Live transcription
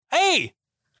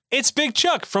It's Big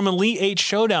Chuck from Elite 8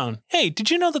 Showdown. Hey, did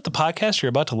you know that the podcast you're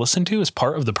about to listen to is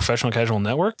part of the Professional Casual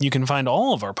Network? You can find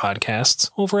all of our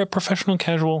podcasts over at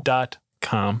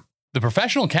professionalcasual.com. The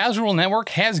Professional Casual Network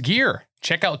has gear.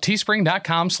 Check out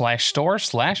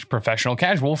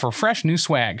teespring.com/store/professionalcasual for fresh new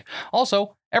swag.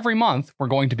 Also, every month, we're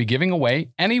going to be giving away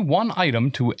any one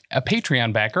item to a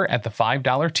Patreon backer at the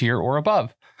 $5 tier or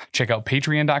above. Check out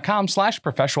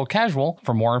patreon.com/professionalcasual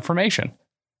for more information.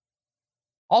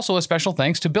 Also, a special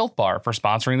thanks to Built Bar for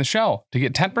sponsoring the show. To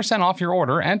get 10% off your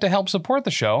order and to help support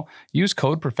the show, use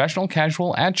code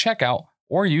ProfessionalCasual at checkout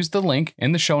or use the link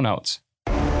in the show notes.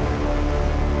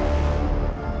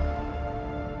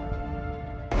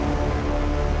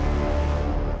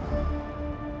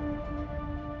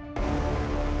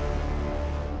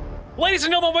 Ladies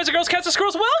and gentlemen, boys and girls, cats and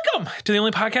squirrels, welcome to the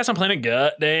only podcast on planet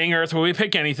God dang Earth where we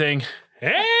pick anything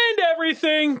and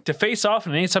everything to face off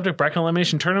in any subject bracket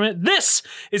elimination tournament. This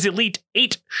is Elite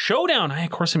 8 Showdown. I, of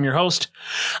course, am your host,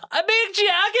 a Big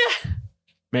Chuck.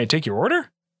 May I take your order?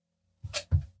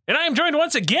 And I am joined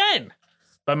once again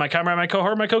by my comrade, my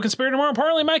cohort, my co-conspirator, more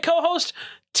importantly, my co-host,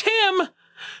 Tim.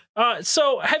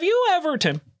 So have you ever,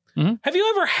 Tim, have you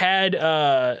ever had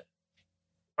a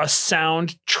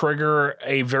sound trigger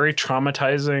a very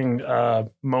traumatizing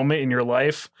moment in your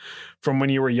life from when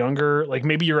you were younger? Like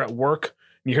maybe you're at work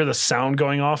and you hear the sound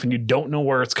going off and you don't know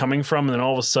where it's coming from. And then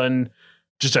all of a sudden,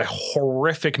 just a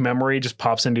horrific memory just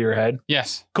pops into your head.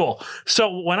 Yes. Cool.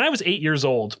 So when I was 8 years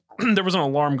old, there was an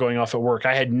alarm going off at work.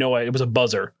 I had no idea. It was a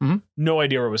buzzer. No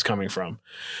idea where it was coming from.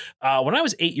 When I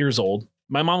was 8 years old,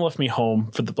 my mom left me home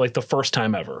for the first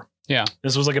time ever. Yeah.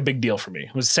 This was like a big deal for me.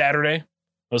 It was Saturday.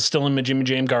 I was still in my Jimmy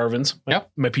James Garvins,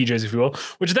 my PJs, if you will,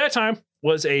 which at that time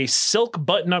was a silk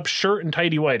button-up shirt and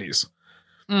tidy whities.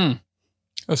 A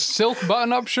silk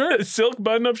button-up shirt? A silk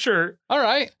button-up shirt. All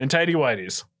right. And tidy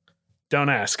whities. Don't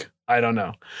ask. I don't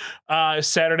know.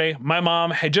 Saturday, my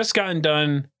mom had just gotten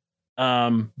done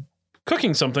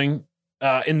cooking something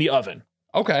in the oven.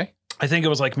 Okay. I think it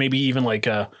was like maybe even like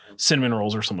cinnamon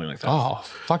rolls or something like that. Oh,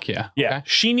 fuck yeah. Yeah. Okay.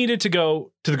 She needed to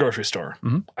go to the grocery store.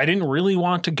 I didn't really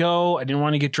want to go. I didn't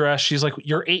want to get dressed. She's like,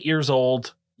 you're 8 years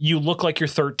old. You look like you're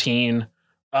 13.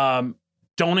 Don't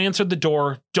answer the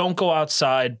door. Don't go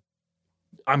outside.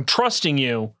 I'm trusting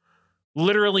you.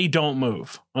 Literally don't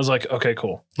move. I was like, okay,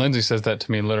 cool. Lindsay says that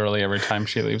to me literally every time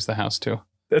she leaves the house too.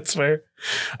 That's fair.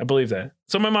 I believe that.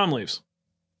 So my mom leaves.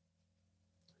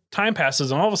 Time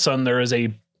passes and all of a sudden there is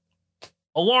a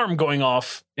alarm going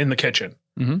off in the kitchen.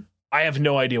 I have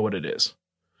no idea what it is.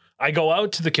 I go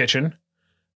out to the kitchen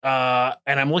and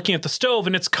I'm looking at the stove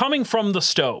and it's coming from the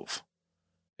stove.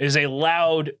 It is a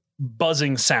loud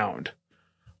buzzing sound.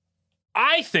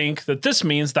 I think that this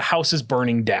means the house is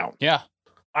burning down. Yeah.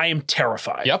 I am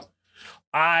terrified. Yep.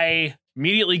 I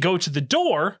immediately go to the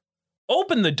door,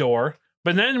 open the door,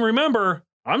 but then remember,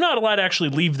 I'm not allowed to actually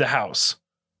leave the house.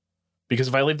 Because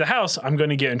if I leave the house, I'm going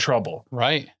to get in trouble.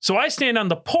 Right. So I stand on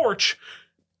the porch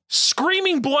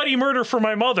screaming bloody murder for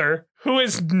my mother, who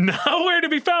is nowhere to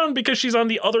be found because she's on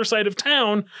the other side of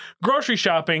town grocery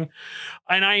shopping.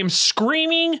 And I am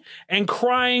screaming and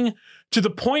crying to the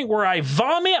point where I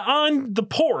vomit on the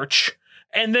porch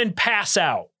and then pass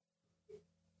out.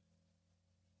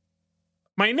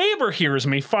 My neighbor hears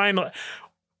me finally.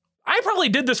 I probably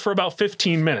did this for about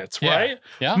 15 minutes, right?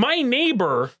 Yeah. My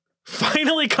neighbor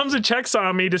finally comes and checks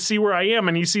on me to see where I am,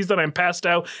 and he sees that I'm passed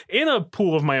out in a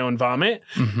pool of my own vomit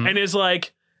and is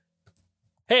like,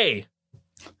 hey,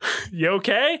 you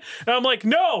okay? And I'm like,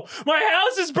 no, my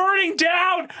house is burning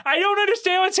down. I don't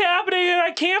understand what's happening and I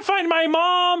can't find my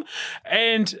mom.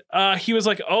 And he was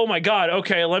like, oh my God,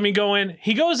 okay, let me go in.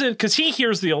 He goes in because he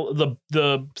hears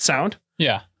the sound.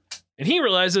 Yeah. And he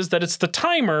realizes that it's the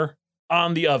timer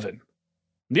on the oven.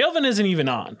 The oven isn't even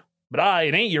on, but I,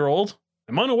 an 8-year-old,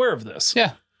 I'm unaware of this.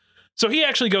 Yeah. So he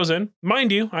actually goes in.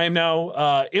 Mind you, I am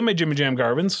now in my Jimmy Jam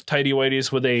Garvins, tidy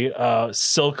whities with a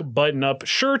silk button-up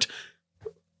shirt,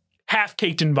 half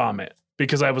caked in vomit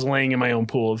because I was laying in my own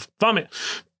pool of vomit.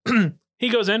 He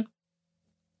goes in.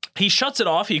 He shuts it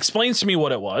off. He explains to me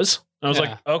what it was. I was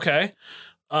like, okay.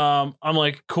 I'm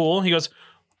like, cool. He goes,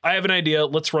 I have an idea.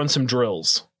 Let's run some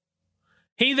drills.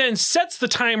 He then sets the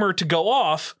timer to go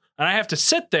off, and I have to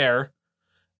sit there.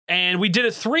 And we did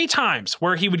it 3 times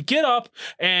where he would get up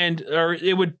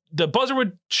the buzzer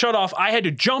would shut off. I had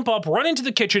to jump up, run into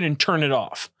the kitchen and turn it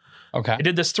off. Okay. I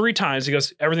did this 3 times. He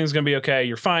goes, everything's going to be okay.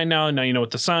 You're fine now. Now you know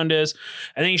what the sound is.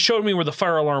 And then he showed me where the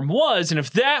fire alarm was. And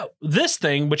if this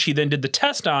thing, which he then did the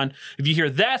test on, if you hear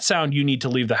that sound, you need to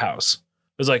leave the house.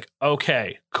 I was like,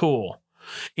 okay, cool.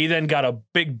 He then got a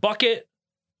big bucket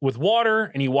with water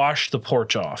and he washed the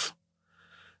porch off.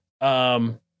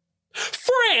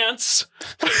 Lance.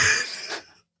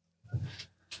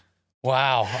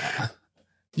 Wow.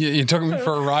 You took me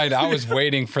for a ride. I was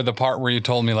waiting for the part where you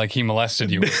told me like he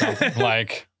molested you or something.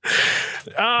 Like,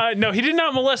 No, he did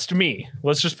not molest me.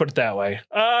 Let's just put it that way.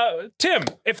 Tim,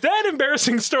 if that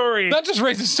embarrassing story... that just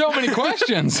raises so many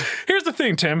questions. Here's the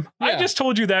thing, Tim. I Yeah. just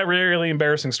told you that really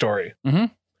embarrassing story. Mm-hmm.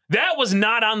 That was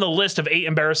not on the list of 8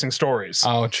 embarrassing stories.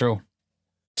 Oh, true.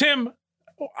 Tim,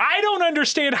 I don't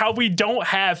understand how we don't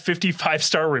have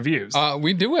 55-star reviews.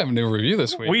 We do have a new review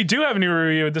this week. We do have a new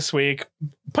review this week.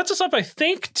 Puts us up, I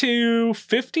think, to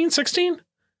 15, 16?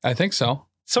 I think so.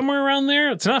 Somewhere around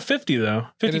there. It's not 50, though.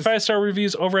 55-star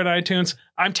reviews over at iTunes.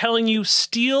 I'm telling you,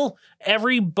 steal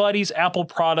everybody's Apple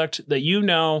product that you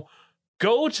know.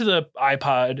 Go to the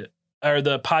iPod or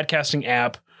the podcasting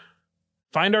app.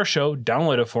 Find our show,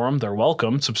 download it for them. They're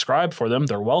welcome. Subscribe for them.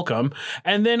 They're welcome.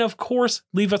 And then, of course,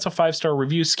 leave us a 5-star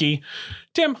review, Ski.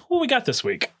 Tim, what we got this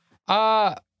week?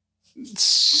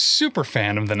 Super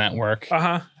fan of the network.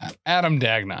 Adam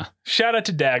Dagna Shout out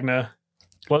to Dagna.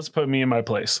 Let's put me in my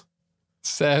place.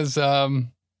 says,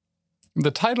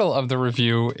 the title of the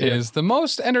review is The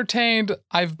Most Entertained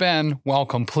I've Been While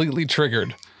Completely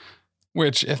Triggered.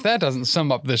 Which, if that doesn't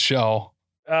sum up this show...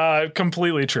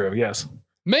 Completely true, yes.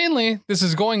 Mainly, this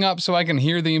is going up so I can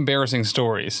hear the embarrassing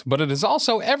stories, but it is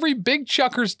also every big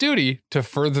chucker's duty to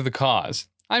further the cause.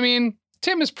 I mean,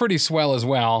 Tim is pretty swell as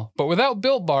well, but without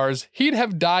Built Bars, he'd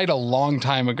have died a long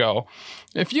time ago.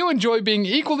 If you enjoy being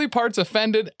equally parts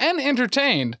offended and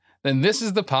entertained, then this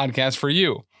is the podcast for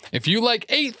you. If you like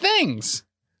 8 things,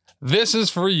 this is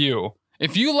for you.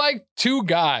 If you like 2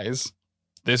 guys,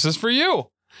 this is for you.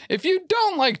 If you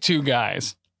don't like 2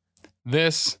 guys,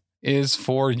 this is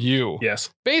for you.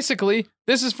 Yes. Basically,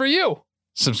 this is for you.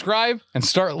 Subscribe and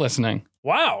start listening.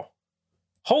 Wow.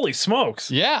 Holy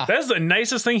smokes. Yeah. That's the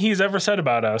nicest thing he's ever said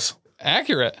about us.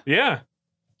 Accurate. Yeah.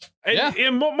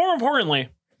 And more importantly,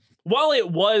 while it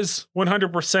was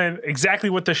 100% exactly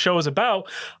what the show is about,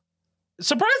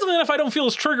 surprisingly enough, I don't feel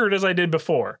as triggered as I did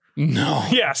before. No.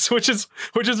 Yes, which is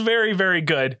very, very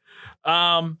good.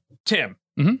 Tim,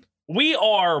 we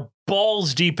are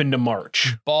balls deep into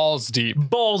March. Balls deep.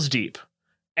 Balls deep.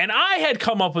 And I had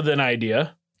come up with an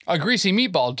idea. A greasy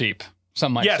meatball deep,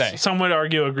 some might say. Yes, some would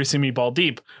argue a greasy meatball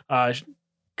deep.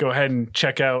 Go ahead and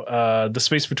check out The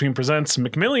Space Between Presents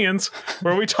McMillions,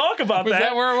 where we talk about Was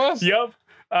that where it was? Yep.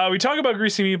 We talk about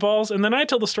greasy meatballs, and then I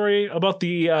tell the story about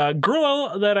the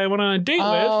girl that I went on a date with.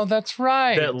 Oh, that's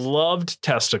right. That loved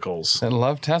testicles. That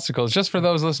love testicles. Just for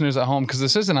those listeners at home, because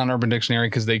this isn't on Urban Dictionary,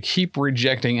 because they keep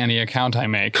rejecting any account I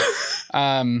make.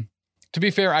 To be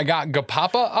fair, I got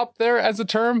gapapa up there as a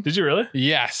term. Did you really?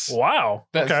 Yes. Wow.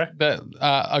 Okay.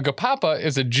 A gapapa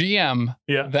is a GM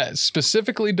that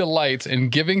specifically delights in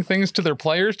giving things to their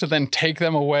players to then take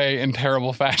them away in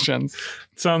terrible fashions.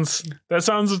 That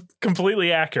sounds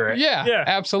completely accurate. Yeah.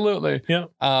 Absolutely. Yeah.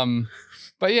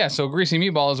 But yeah, so greasy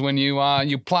meatball is when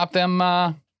you plop them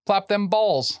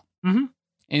balls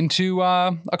into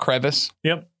a crevice.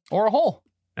 Yep. Or a hole.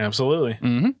 Absolutely.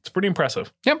 It's pretty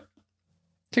impressive. Yep.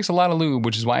 Takes a lot of lube,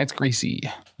 which is why it's greasy.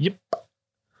 Yep.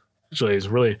 Actually, it's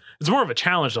more of a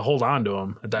challenge to hold on to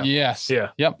them at that. Yes. Yeah.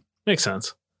 Yep. Makes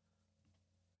sense.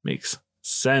 Makes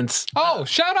sense. Oh,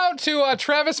 shout out to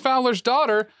Travis Fowler's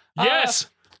daughter. Yes.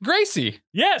 Gracie.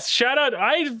 Yes. Shout out.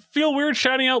 I feel weird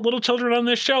shouting out little children on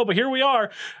this show, but here we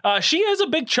are. She is a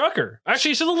big chucker.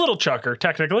 Actually, she's a little chucker,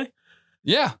 technically.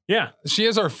 Yeah. Yeah. She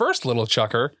is our first little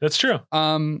chucker. That's true.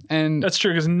 And that's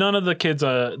true because none of the kids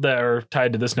that are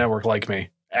tied to this network like me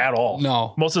at all.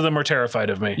 No. Most of them are terrified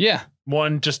of me. Yeah.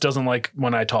 One just doesn't like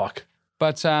when I talk.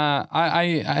 But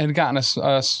I had gotten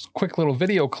a quick little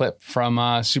video clip from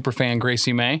superfan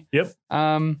Gracie May. Yep.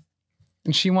 And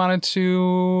she wanted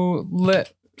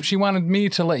me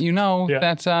to let you know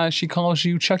that she calls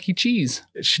you Chuck E. Cheese.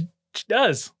 She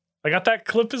does. I got that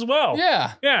clip as well.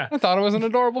 Yeah. Yeah. I thought it was an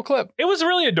adorable clip. It was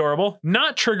really adorable.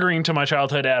 Not triggering to my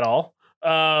childhood at all.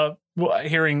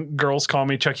 Hearing girls call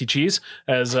me Chuck E. Cheese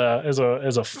as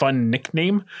a fun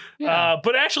nickname. Yeah.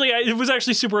 But actually, it was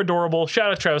actually super adorable. Shout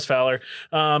out Travis Fowler.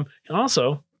 And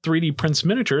also 3D Prince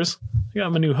Miniatures. I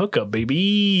got my new hookup,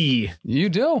 baby. You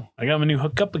do. I got my new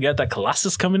hookup. I got that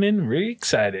Colossus coming in. Really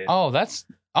excited.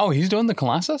 Oh, he's doing the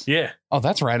Colossus? Yeah. Oh,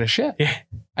 that's rad as shit. Yeah.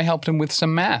 I helped him with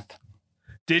some math.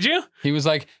 Did you? He was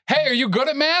like, hey, are you good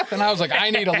at math? And I was like, I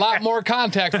need a lot more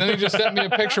context. And then he just sent me a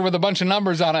picture with a bunch of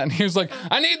numbers on it. And he was like,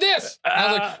 I need this. And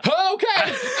I was like, oh,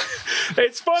 okay.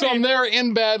 It's funny. So I'm there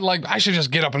in bed, like, I should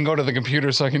just get up and go to the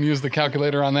computer so I can use the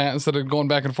calculator on that instead of going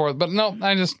back and forth. But no,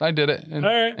 I did it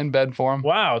in bed for him.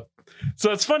 Wow.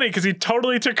 So it's funny because he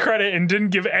totally took credit and didn't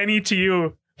give any to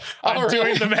you on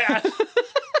doing the math.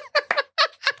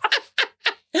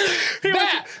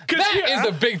 is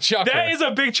a big chucker. That is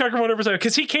a big chucker 100%.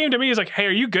 Because he came to me, he's like, hey,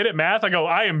 are you good at math? I go,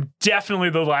 I am definitely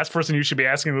the last person you should be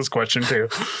asking this question to.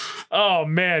 Oh,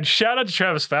 man. Shout out to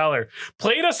Travis Fowler.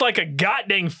 Played us like a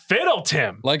goddamn fiddle,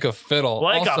 Tim. Like a fiddle.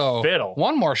 Like also, a fiddle.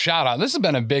 One more shout out. This has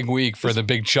been a big week for the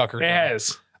big chucker. It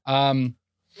has.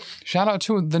 Shout out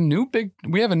to the new big.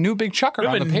 We have a new big chucker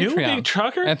on the Patreon. New big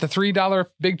chucker? At the $3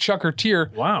 big chucker tier.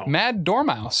 Wow. Mad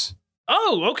Dormouse.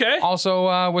 Oh, okay. Also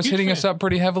was Huge hitting fan. us up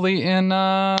pretty heavily in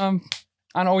on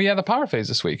the Power Phase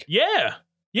this week. Yeah.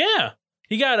 Yeah.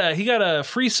 He got a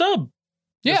free sub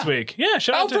this week. Yeah.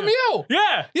 Shout out to from him. you.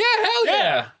 Yeah. Yeah, hell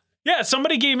yeah. Yeah.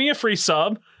 Somebody gave me a free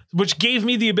sub, which gave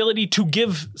me the ability to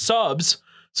give subs.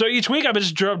 So each week I've been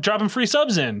just dropping free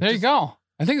subs in. There you go.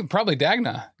 I think probably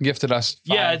Dagna gifted us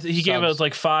 5 Yeah, he gave subs. us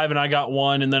like 5 and I got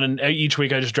 1, and then each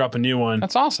week I just drop a new one.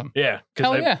 That's awesome. Yeah,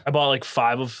 Hell because yeah. I bought like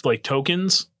 5 of like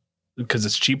tokens because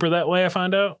it's cheaper that way. I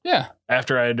found out Yeah.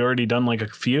 after I had already done like a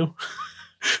few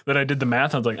that I did the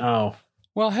math. I was like, oh,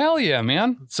 Well, hell yeah,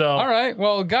 man. so All right.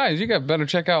 Well, guys, you got better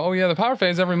check out the Power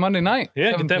Phase every Monday night.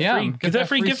 yeah, 7 get that PM. free, get that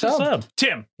free gift sub.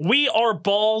 Tim, we are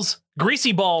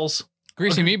greasy balls,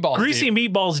 Greasy meatballs. greasy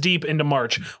meatballs deep into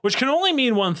March, which can only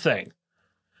mean one thing.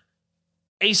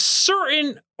 A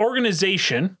certain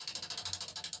organization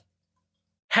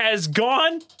has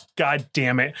gone, God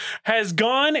damn it, has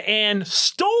gone and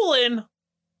stolen,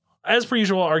 as per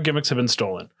usual, our gimmicks have been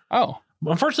stolen. Oh.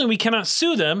 Unfortunately, we cannot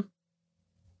sue them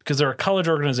because they're a college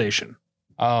organization.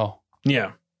 Oh.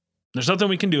 Yeah. There's nothing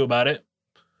we can do about it.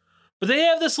 But they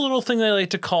have this little thing they like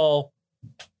to call,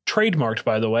 trademarked,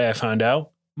 by the way, I found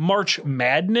out, March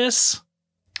Madness.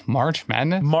 March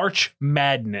Madness? March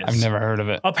Madness. I've never heard of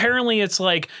it. Apparently it's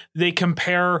like they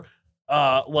compare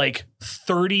like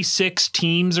 36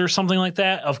 teams or something like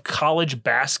that of college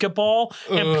basketball,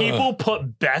 and Ugh. people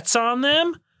put bets on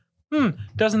them.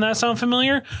 Doesn't that sound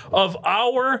familiar? Of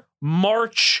our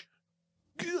March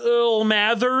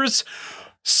Mathers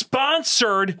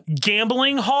sponsored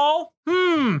gambling hall.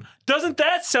 Doesn't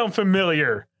that sound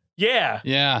familiar? Yeah.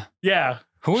 Yeah.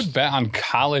 Who would bet on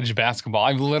college basketball?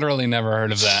 I've literally never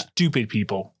heard of that. Stupid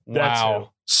people. That's Wow. who.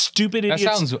 Stupid That idiots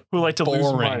sounds who like to lose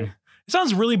boring. money. It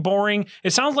sounds really boring.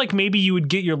 It sounds like maybe you would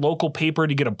get your local paper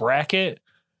to get a bracket.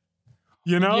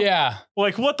 You know? Yeah.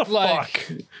 Like, what the Like-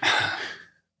 fuck?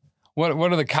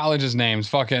 What are the colleges' names?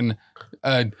 Fucking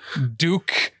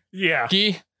Duke. Yeah.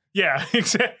 Yeah. Yeah,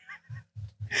 exactly.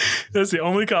 That's the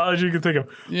only college you can think of.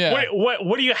 Wait,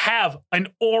 what do you have? An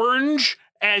orange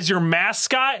as your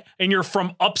mascot and you're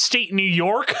from upstate New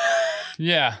York?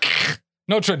 Yeah.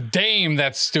 Notre Dame,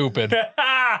 that's stupid.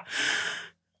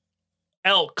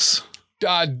 Elks.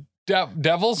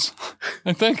 Devils,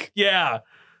 I think. Yeah.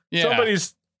 Yeah.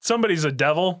 Somebody's a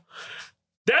devil.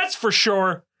 That's for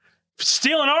sure.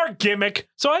 Stealing our gimmick.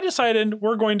 So I decided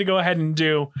we're going to go ahead and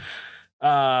do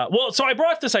so I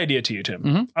brought this idea to you, Tim.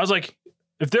 Mhm. I was like,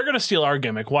 if they're gonna steal our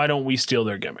gimmick, why don't we steal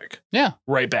their gimmick? Yeah.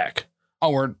 Right back.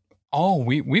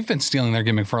 We've been stealing their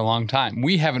gimmick for a long time.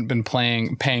 We haven't been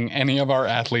paying any of our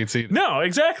athletes either. No,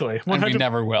 exactly. And we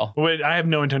never will. Wait, I have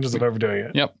no intentions of ever doing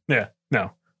it. Yep. Yeah.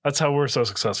 No. That's how we're so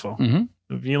successful. Mhm.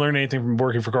 If you learn anything from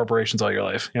working for corporations all your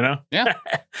life, you know? Yeah.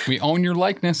 We own your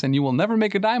likeness and you will never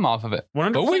make a dime off of it.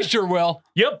 100%. But we sure will.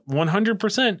 Yep,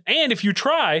 100%. And if you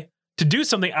try to do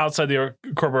something outside the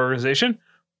corporate organization,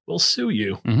 we'll sue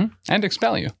you. Mm-hmm. And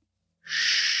expel you.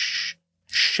 Shh.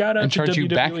 Shout out And to charge you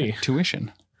back WWE.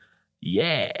 tuition.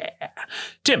 Yeah.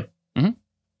 Tim. Mhm.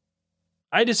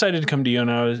 I decided to come to you and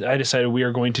I decided we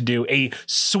are going to do a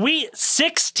Sweet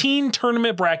 16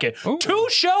 tournament bracket. Ooh. 2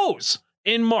 shows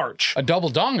in March. A double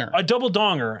donger. A double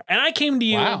donger. And I came to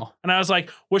you Wow. and I was like,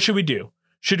 what should we do?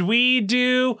 Should we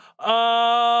do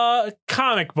a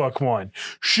comic book one?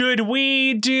 Should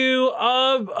we do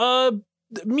a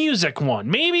music one?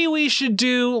 Maybe we should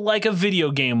do like a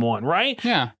video game one, right?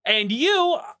 Yeah. And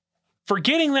you,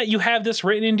 forgetting that you have this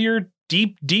written into your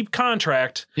deep, deep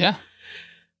contract, Yeah.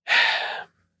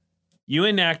 you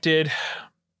enacted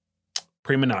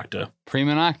Prima Nocta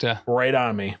Prima Nocta. right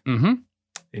on me. Mm-hmm.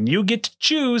 And you get to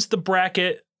choose the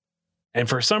bracket. And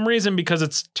for some reason, because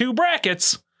it's 2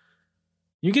 brackets,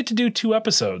 you get to do 2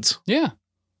 episodes. Yeah.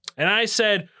 And I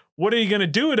said, what are you going to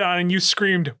do it on? And you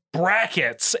screamed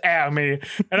brackets at me.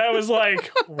 And I was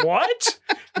like, what?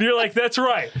 And you're like, that's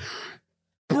right.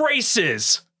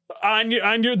 Braces on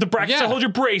your the brackets Yeah. that hold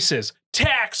your braces.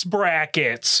 Tax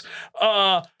brackets.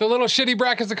 The little shitty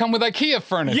brackets that come with IKEA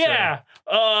furniture. Yeah.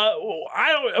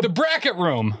 The bracket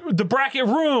room. The bracket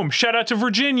room. Shout out to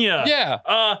Virginia.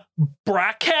 Yeah.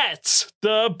 Brackets.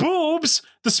 The boobs.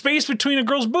 The space between a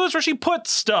girl's boobs where she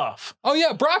puts stuff. Oh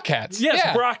yeah, brockets. Yes,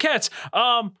 yeah. brackets.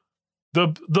 The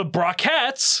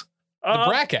brackets. The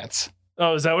brackets.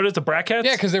 Oh, is that what it's? The Brackets?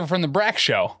 Yeah, because they were from the Brack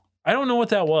show. I don't know what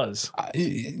that was.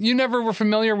 You never were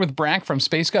familiar with Brack from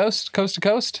Space Ghost, Coast to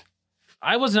Coast?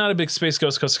 I was not a big Space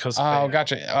Ghost Coast to Coast Oh, fan.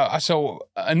 gotcha. So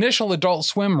initial Adult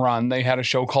Swim run, they had a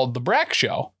show called The Brack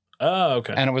Show. Oh,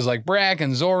 okay. And it was like Brack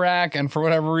and Zorak, and for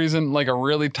whatever reason, like a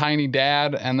really tiny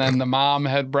dad, and then the mom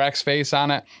had Brack's face on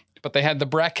it. But they had the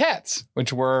Brackettes,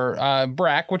 which were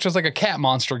Brack, which was like a cat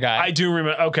monster guy. I do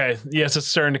remember. Okay. Yes, it's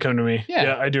starting to come to me.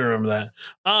 Yeah. I do remember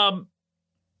that.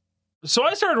 So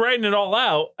I started writing it all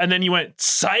out, and then you went,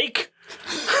 psych.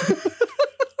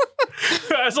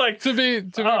 I was like, To be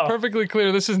perfectly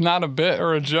clear, this is not a bit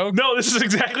or a joke. no, this is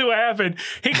exactly what happened.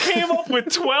 He came up with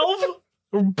 12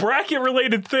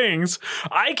 bracket-related things.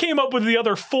 I came up with the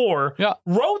other 4, Yeah.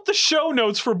 wrote the show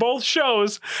notes for both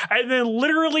shows, and then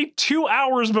literally 2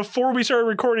 hours before we started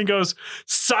recording goes,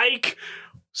 psych.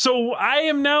 So I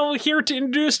am now here to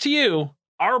introduce to you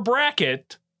our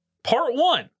bracket, part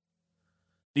 1.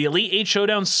 The Elite 8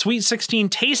 Showdown Sweet 16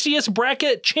 Tastiest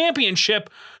Bracket Championship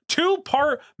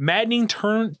 2-part maddening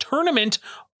tournament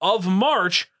of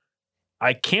March.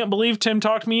 I can't believe Tim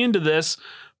talked me into this,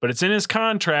 but it's in his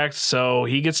contract, so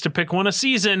he gets to pick one a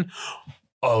season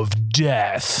of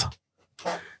death.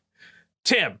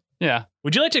 Tim, Yeah.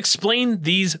 would you like to explain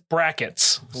these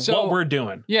brackets? So- what we're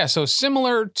doing? Yeah, so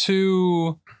similar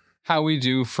to how we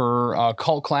do for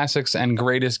cult classics and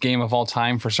greatest game of all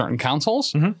time for certain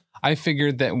consoles, Mhm. I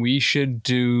figured that we should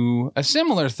do a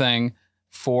similar thing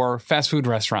for fast food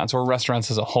restaurants or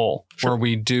restaurants as a whole, Sure. where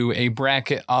we do a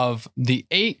bracket of the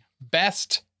 8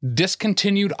 best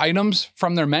discontinued items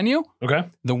from their menu, Okay.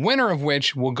 the winner of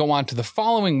which will go on to the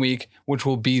following week, which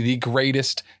will be the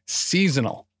greatest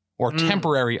seasonal or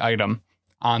temporary item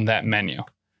on that menu.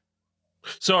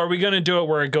 So are we going to do it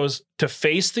where it goes to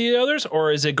face the others,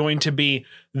 or is it going to be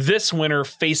this winner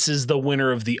faces the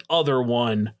winner of the other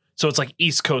one? So it's like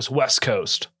East Coast, West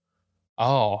Coast.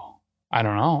 Oh, I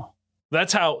don't know.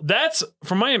 That's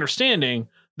from my understanding,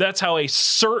 that's how a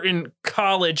certain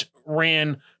college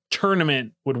ran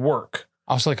tournament would work.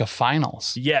 Also like a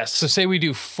finals. Yes. So say we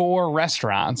do 4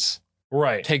 restaurants,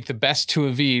 Right. take the best 2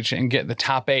 of each and get the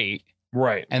top 8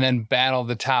 Right. and then battle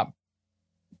the top.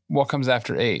 What comes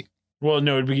after 8? Well,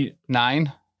 no, it'd be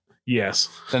 9? yes.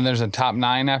 Then there's a top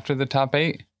 9 after the top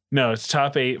 8? No, it's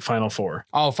top 8, final 4.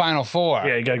 Oh, final 4.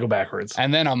 Yeah, you got to go backwards.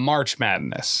 And then a March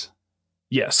Madness.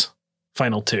 Yes.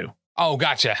 Final 2. Oh,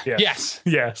 gotcha. Yeah. Yes.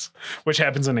 Yes. Which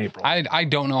happens in April. I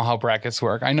don't know how brackets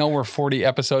work. I know we're 40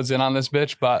 episodes in on this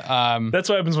bitch, but That's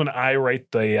what happens when I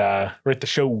write the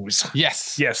shows.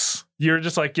 yes. Yes. You're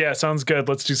just like, yeah, sounds good.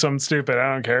 Let's do something stupid.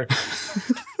 I don't care.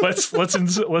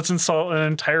 let's insult an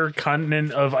entire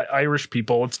continent of Irish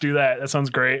people. Let's do that. That sounds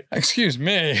great. Excuse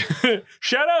me.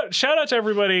 Shout out to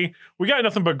everybody. We got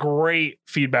nothing but great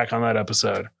feedback on that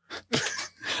episode.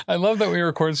 I love that we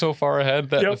record so far ahead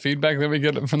that Yep. the feedback that we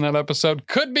get from that episode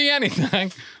could be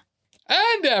anything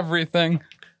and everything.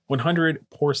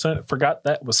 100% forgot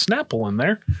that was Snapple in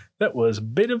there. That was a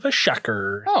bit of a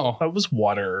shocker. Oh, That was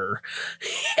water.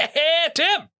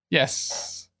 Tim,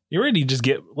 yes. you ready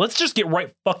to let's just get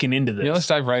right fucking into this. Yeah, let's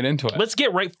dive right into it. Let's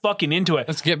get right fucking into it.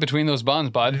 Let's get between those buns,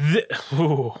 bud.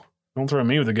 Ooh, don't throw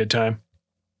me with a good time.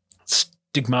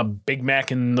 Stick my Big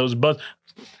Mac in those buns.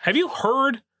 Have you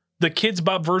heard the Kids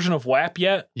Bop version of WAP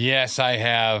yet? Yes, I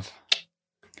have.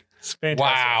 It's fantastic.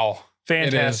 Wow.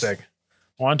 Fantastic.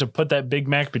 I want to put that Big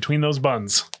Mac between those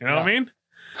buns. You know what I mean?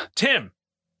 Tim,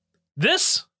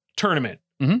 this tournament,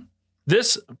 Mhm.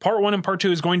 this part 1 and part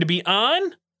 2 is going to be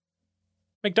on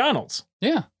McDonald's.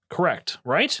 Yeah. Correct,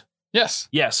 right? Yes.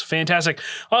 Yes, fantastic.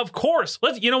 Of course.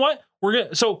 You know what?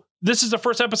 So this is the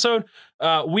first episode.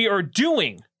 We are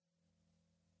doing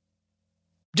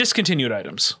discontinued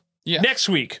items. Yes. Next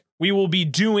week, we will be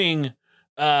doing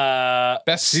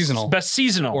Best seasonal.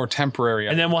 or Or temporary.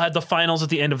 and then we'll have the finals at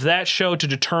the end of that show to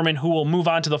determine who will move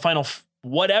on to the final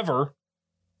whatever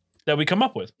that we come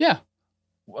up with. Yeah.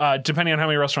 Depending on how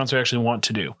many restaurants we actually want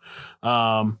to do.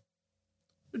 Are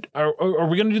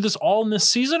we going to do this all in this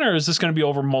season, or is this going to be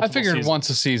over multiple I figured seasons? once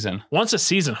a season Once a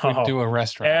season. we'd Oh. do a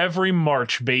restaurant. Every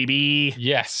March, baby.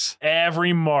 Yes.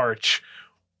 Every March.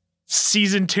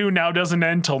 Season 2 now doesn't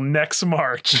end till next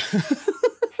March.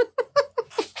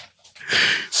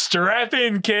 Strap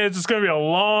in, kids. It's going to be a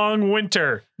long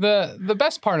winter. The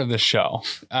best part of this show,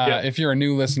 Yeah. if you're a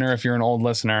new listener, if you're an old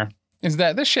listener, is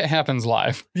that this shit happens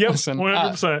live. Yep, Listen,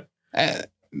 100%.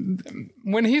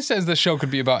 When he says the show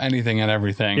could be about anything and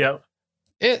everything, Yep.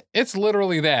 it's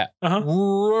literally that. Uh-huh.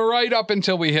 Right up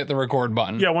until we hit the record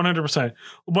button. Yeah, 100%.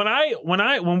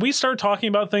 When we start talking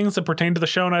about things that pertain to the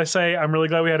show and I say, I'm really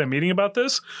glad we had a meeting about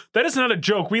this, that is not a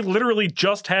joke. We literally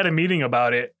just had a meeting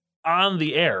about it on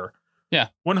the air. Yeah.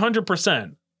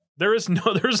 100%. There's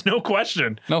no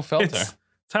question. No filter. It's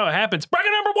how it happens.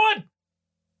 Bracket number 1.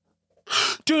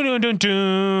 Dun, dun, dun,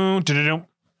 dun, dun, dun, dun.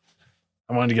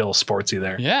 I wanted to get a little sportsy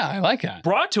there. Yeah, I like it.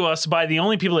 Brought to us by the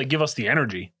only people that give us the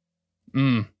energy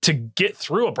to get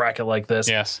through a bracket like this.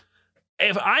 Yes.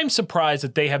 If I'm surprised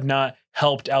that they have not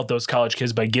helped out those college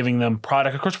kids by giving them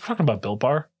product. Of course, we're talking about Built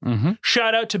Bar. Mm-hmm.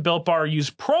 Shout out to Built Bar. Use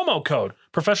promo code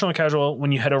professional and casual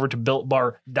when you head over to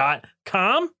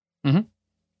builtbar.com. Mm-hmm. You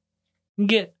can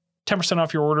get 10%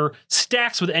 off your order.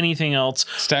 Stacks with anything else.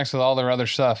 Stacks with all their other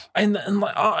stuff. And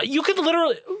you could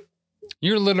literally...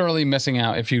 You're literally missing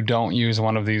out if you don't use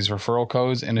one of these referral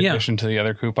codes in addition to the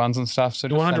other coupons and stuff. So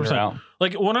just 100%. Send her out.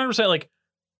 Like 100%. Like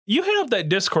you hit up that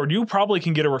Discord, you probably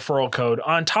can get a referral code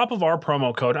on top of our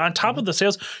promo code, on top of the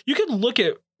sales. You could look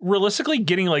at realistically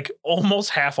getting like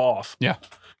almost half off. Yeah.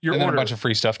 Your and order. Then a bunch of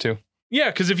free stuff too. Yeah,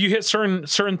 because if you hit certain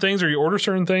things or you order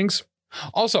certain things.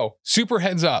 Also, super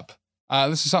heads up.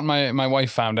 This is something my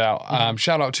wife found out.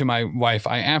 Shout out to my wife.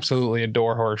 I absolutely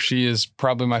adore her. She is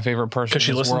probably my favorite person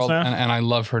in this world, and I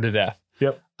love her to death.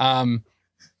 Yep.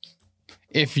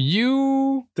 If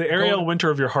you... The Ariel Winter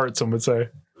of your heart, some would say.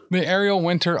 The Ariel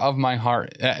Winter of my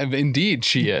heart. Indeed,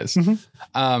 she is.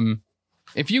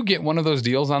 If you get one of those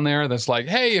deals on there that's like,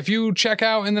 hey, if you check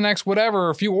out in the next whatever,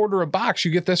 if you order a box,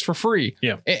 you get this for free.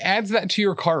 Yeah. It adds that to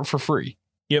your cart for free.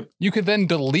 Yep. You could then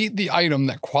delete the item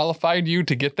that qualified you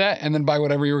to get that and then buy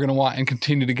whatever you were going to want and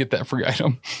continue to get that free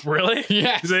item. Really?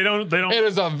 Yes. They don't. It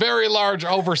is a very large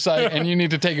oversight and you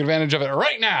need to take advantage of it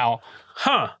right now.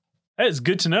 Huh. That is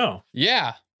good to know.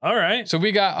 Yeah. All right. So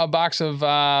we got a box of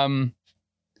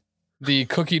the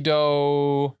cookie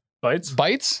dough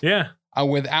bites. Yeah.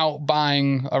 Without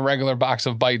buying a regular box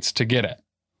of bites to get it.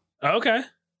 Okay.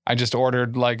 I just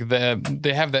ordered like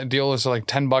they have that deal. It's like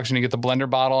 $10 and you get the blender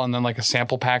bottle and then like a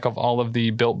sample pack of all of the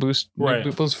Built Boost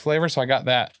flavors. So I got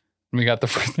that. And we got the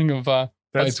free thing of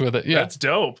bites with it. Yeah. That's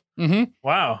dope. Mm-hmm.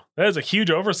 Wow. That is a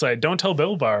huge oversight. Don't tell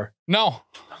Built Bar. No.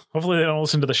 Hopefully they don't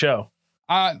listen to the show.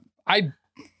 They're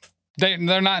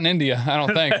not in India, I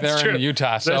don't think. They're true. in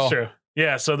Utah. So. That's true.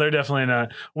 Yeah, so they're definitely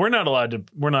not. We're not allowed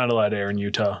to air in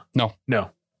Utah. No.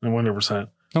 100%.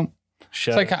 Nope.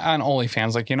 It's like on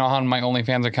OnlyFans. Like, you know how on my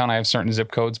OnlyFans account I have certain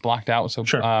zip codes blocked out. So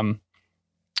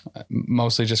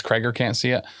mostly just Krager can't see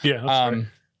it. Yeah. That's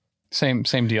right.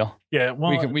 Same deal. Yeah.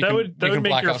 Well, we can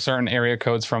block out certain area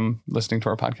codes from listening to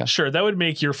our podcast. Sure. That would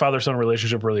make your father-son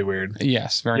relationship really weird.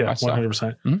 Yes, very much 100%. So.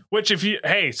 Mm-hmm. Which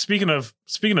speaking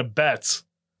of bets,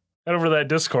 head over to that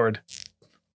Discord.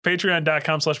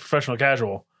 Patreon.com/professional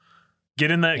casual.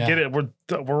 Get in that. Yeah. Get it. We're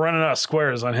running out of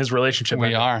squares on his relationship.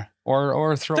 We are.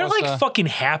 Or throw. They're like fucking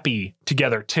happy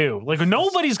together too. Like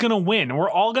nobody's gonna win. We're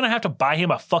all gonna have to buy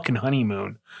him a fucking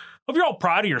honeymoon. Hope you're all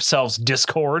proud of yourselves,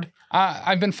 Discord.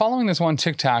 I've been following this one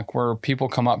TikTok where people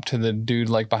come up to the dude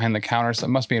like behind the counter. So it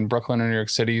must be in Brooklyn or New York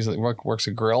City. He's like works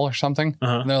a grill or something.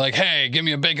 And they're like, "Hey, give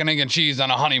me a bacon, egg, and cheese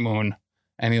on a honeymoon."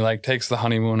 And he like takes the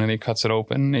honeymoon and he cuts it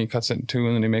open and he cuts it in two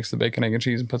and then he makes the bacon, egg, and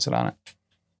cheese and puts it on it.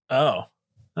 Oh,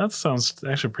 that sounds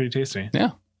actually pretty tasty.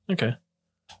 Yeah. Okay.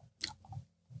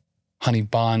 Honey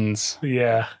buns.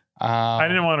 Yeah. I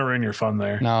didn't want to ruin your fun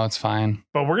there. No, it's fine.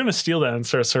 But we're going to steal that and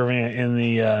start serving it in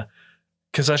the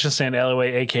concession stand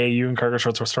alleyway, aka you and Cargo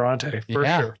Shorts Restaurante.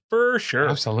 For sure.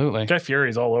 Absolutely. Guy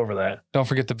Fieri's all over that. Don't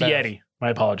forget the Bev. Yeti. My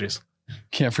apologies.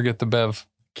 Can't forget the Bev.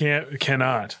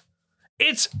 Cannot.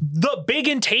 It's the big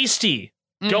and tasty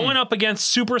going up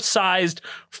against supersized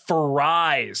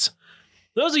fries.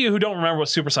 Those of you who don't remember what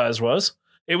supersized was,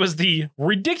 it was the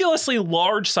ridiculously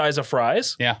large size of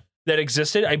fries that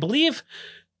existed. I believe,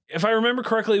 if I remember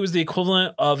correctly, it was the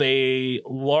equivalent of a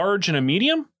large and a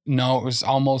medium. No, it was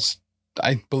almost,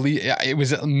 I believe, it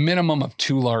was a minimum of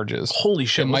 2 larges. Holy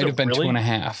shit. It might have been really?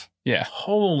 2.5. Yeah.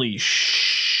 Holy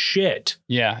shit.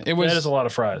 Yeah, it was. That is a lot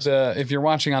of fries. If you're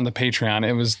watching on the Patreon,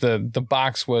 it was the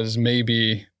box was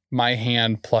maybe my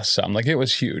hand plus some. Like it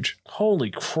was huge. Holy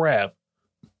crap.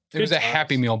 It was a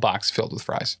Happy Meal box filled with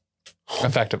fries.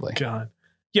 Effectively. God.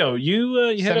 Yo, you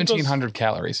had 1,700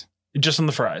 calories. Just on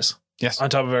the fries. Yes. On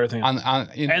top of everything. And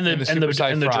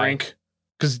the drink.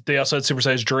 Because they also had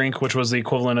supersized drink, which was the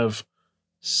equivalent of,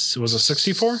 was it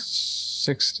 64?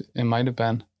 60. It might have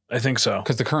been. I think so.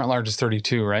 Because the current large is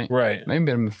 32, right? Right.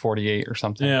 Maybe 48 or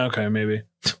something. Yeah, okay, maybe.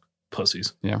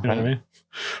 Pussies. Yeah, right. You know what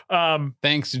I mean?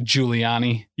 Thanks,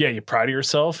 Giuliani. Yeah, you proud of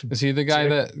yourself? Is he the guy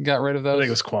that got rid of those? I think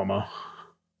it was Cuomo.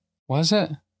 Was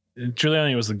it?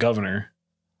 Giuliani was the governor.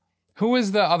 Who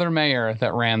was the other mayor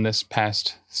that ran this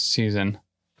past season?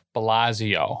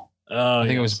 Blasio. Oh, I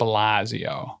think it was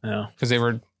Blasio. Yeah.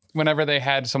 Because whenever they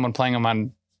had someone playing them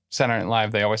on Saturday Night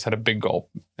Live, they always had a big gulp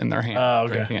in their hand. Oh,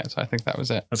 okay. Drinking it, so I think that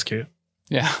was it. That's cute.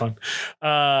 Yeah. Fun.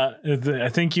 I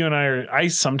think you and I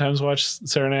sometimes watch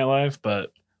Saturday Night Live,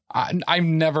 but I've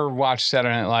never watched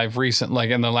Saturday Night Live recent, like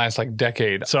in the last like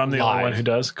decade. so I'm the only one who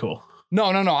does. Cool. No.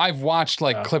 I've watched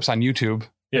like clips on YouTube.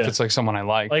 Yeah. If it's like someone I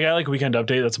like. Like I like Weekend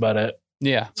Update. That's about it.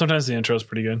 Yeah. Sometimes the intro is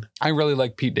pretty good. I really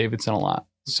like Pete Davidson a lot.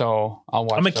 So I'll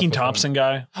watch. I'm a stuff Keane with him. Thompson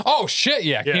guy. Oh shit.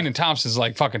 Yeah. Yeah. Keenan Thompson's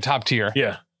like fucking top tier.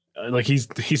 Yeah. Like he's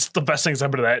the best thing that's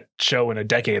happened to that show in a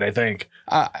decade, I think.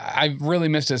 I've really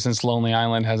missed it since Lonely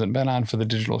Island hasn't been on for the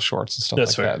digital shorts and stuff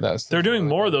That's like fair. that. They're doing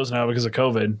more of those now because of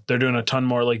COVID. They're doing a ton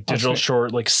more like digital sweet.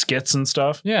 short like skits and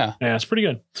stuff. Yeah. Yeah, it's pretty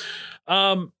good.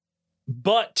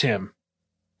 But Tim,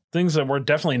 things that we're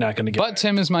definitely not going to get. But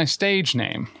Tim is my stage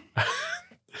name.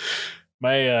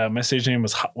 My stage name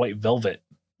was Hot White Velvet.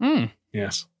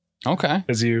 Yes, Okay.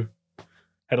 as you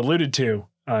had alluded to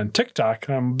on TikTok.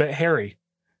 I'm a bit hairy.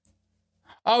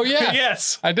 Oh yeah.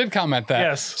 Yes. I did comment that.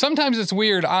 Yes. Sometimes it's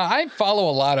weird. I follow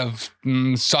a lot of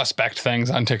suspect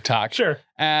things on TikTok. Sure.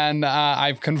 And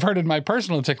I've converted my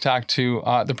personal TikTok to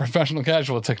the professional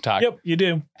casual TikTok. Yep, you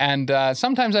do. And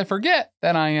sometimes I forget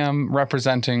that I am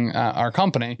representing our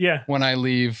company Yeah. when I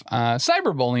leave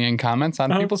cyberbullying comments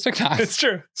on people's TikToks. It's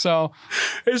true. So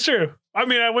It's true. I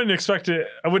mean, I wouldn't expect it.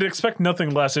 I would expect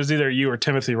nothing less. It was either you or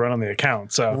Timothy running the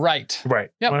account. So right.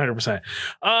 Yep. 100%.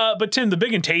 But Tim, the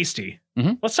Big and Tasty.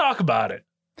 Mhm. Let's talk about it.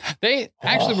 They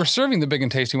actually were serving the Big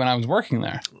and Tasty when I was working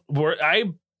there.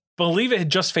 I believe it had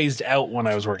just phased out when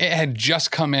I was working. It had just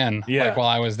come in like while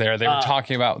I was there. They were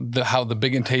talking about how the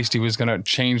Big and Tasty was going to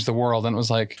change the world. And it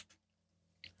was like,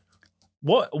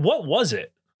 What was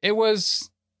it? it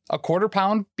was a 1/4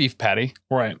 pound beef patty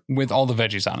Right. with all the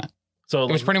veggies on it. So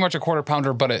It was pretty much a 1/4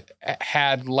 pounder, but it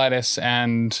had lettuce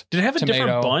and did it have a tomato.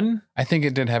 different bun? I think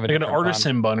it did have a Like an different bun.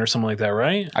 artisan bun or something like that,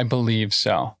 right? I believe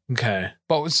so. Okay.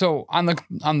 But so on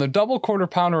the double 1/4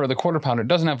 pounder or the 1/4 pounder, it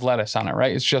doesn't have lettuce on it,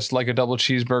 right? It's just like a double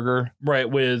cheeseburger, Right.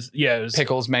 With, it was,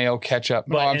 pickles, mayo, ketchup.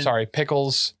 No, But I'm sorry,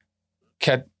 pickles,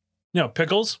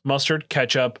 pickles, mustard,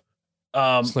 ketchup,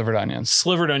 slivered onions.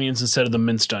 slivered onions instead of the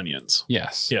minced onions.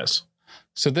 Yes. Yes.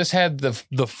 So this had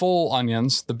the full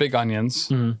onions, the big onions.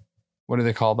 Mhm. What do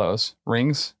they call those?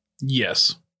 Rings?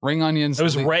 Yes. Ring onions. It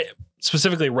was red,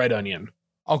 specifically red onion.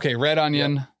 Okay, red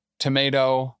onion,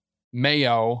 tomato,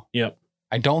 mayo. Yep.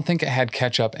 I don't think it had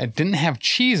ketchup. It didn't have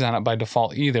cheese on it by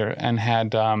default either, and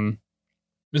had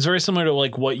It's very similar to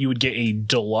like what you would get a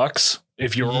deluxe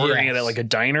if you were ordering it at like a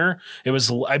diner. It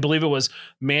was, I believe it was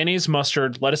mayonnaise,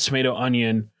 mustard, lettuce, tomato,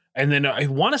 onion. And then I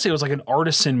want to say it was like an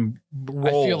artisan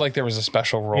roll. I feel like there was a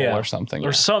special roll Yeah. or something.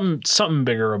 or something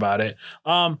bigger about it.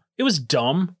 It was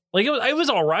dumb. Like it was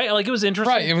all right. Like it was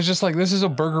interesting. Right. It was just like, this is a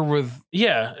burger with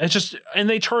Yeah. It's just, and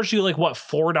they charged you like what,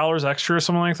 $4 extra or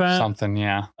something like that. something.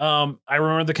 Yeah. I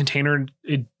remember the container,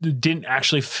 it didn't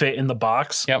actually fit in the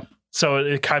box. Yep. So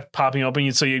it kept popping open.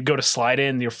 So you'd go to slide it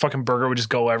and your fucking burger would just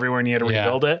go everywhere and you had to Yeah.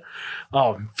 rebuild it.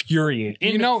 Oh,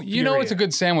 infuriating. You know, it's a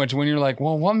good sandwich when you're like,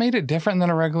 well, what made it different than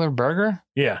a regular burger?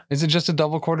 Yeah. Is it just a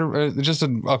double just a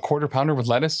 1/4 pounder with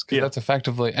lettuce? Because that's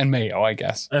effectively, and mayo, I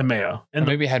guess. And mayo. And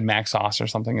maybe it had mac sauce or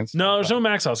something. No, there's no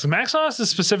mac sauce. Mac sauce is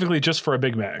specifically just for a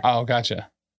Big Mac, Oh, gotcha.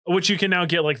 which you can now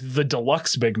get like the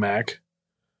deluxe Big Mac.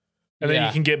 And then Yeah.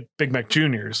 you can get Big Mac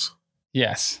Juniors.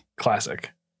 Yes.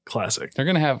 Classic. They're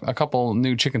going to have a couple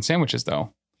new chicken sandwiches,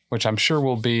 though, which I'm sure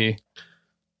will be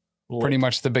pretty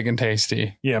much the Big and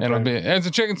Tasty. Yeah, It's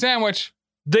a chicken sandwich.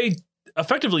 They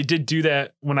effectively did do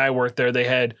that when I worked there. They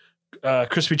had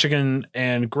crispy chicken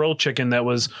and grilled chicken that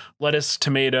was lettuce,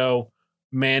 tomato,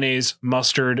 mayonnaise,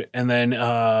 mustard, and then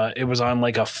it was on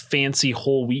like a fancy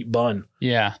whole wheat bun.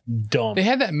 Yeah. Dumb. They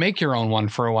had that make your own one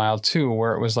for a while, too,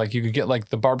 where it was like you could get like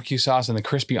the barbecue sauce and the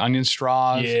crispy onion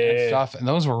straws and stuff. And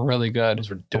those were really good. Those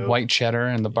were the dope. white cheddar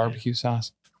and the barbecue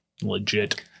sauce.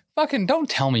 Legit. Fucking don't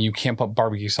tell me you can't put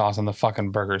barbecue sauce on the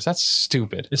fucking burgers. That's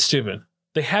stupid. It's stupid.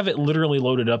 They have it literally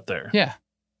loaded up there. Yeah.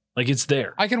 Like it's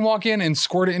there. I can walk in and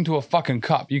squirt it into a fucking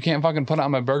cup. You can't fucking put it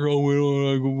on my burger. Oh,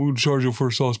 we'll charge you for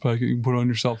a sauce packet. You can put it on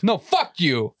yourself. No, fuck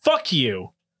you. Fuck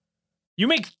you. You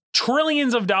make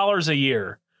trillions of dollars a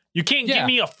year. You can't give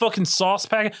me a fucking sauce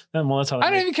packet. Well, that's how I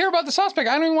don't even care about the sauce packet.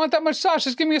 I don't even want that much sauce.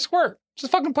 Just give me a squirt.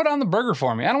 Just fucking put it on the burger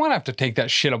for me. I don't want to have to take that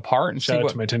shit apart and Shout see out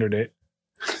what. to my Tinder date.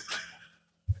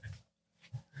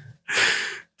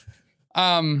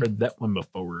 Heard that one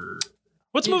before.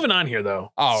 What's moving on here,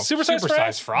 though? Oh,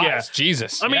 Supersized fries? Yeah.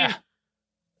 Jesus. I mean,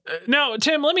 now,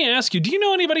 Tim, let me ask you, do you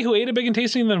know anybody who ate a Big and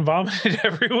Tasty and then vomited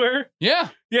everywhere? Yeah.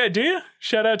 Yeah, do you?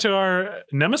 Shout out to our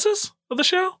nemesis of the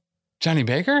show. Johnny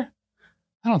Baker?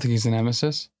 I don't think he's the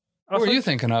nemesis. Who are you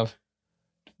thinking of?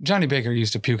 Johnny Baker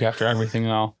used to puke after everything,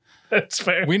 though. That's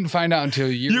fair. We didn't find out until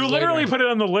years You literally later. put it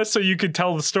on the list so you could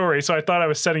tell the story. So I thought I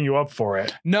was setting you up for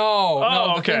it. No,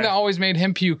 the okay. thing that always made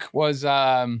him puke was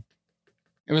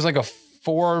it was like a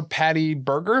 4-patty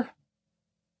burger.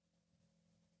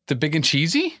 The big and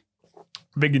cheesy?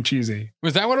 Big and cheesy.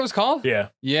 Was that what it was called? Yeah.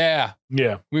 Yeah.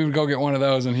 Yeah. We would go get one of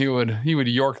those and he would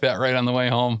york that right on the way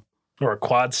home. Or a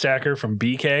quad stacker from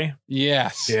BK.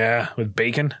 Yes. Yeah. With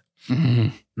bacon.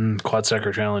 Mhm. Quad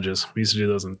stacker challenges. We used to do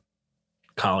those in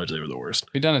college. They were the worst.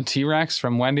 You done a T-Rex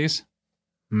from Wendy's?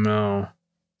 No.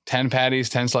 10 patties,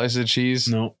 10 slices of cheese.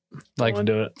 Nope. Like, Don't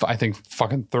do it. I think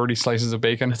fucking 30 slices of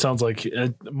bacon. It sounds like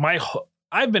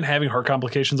I've been having heart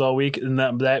complications all week, and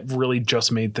that really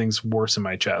just made things worse in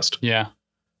my chest. Yeah.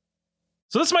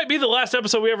 So this might be the last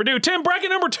episode we ever do. Tim, bracket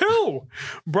number 2,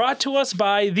 brought to us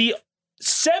by the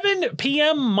 7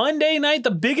 p.m. Monday night,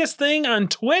 the biggest thing on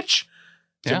Twitch.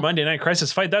 It's a Monday Night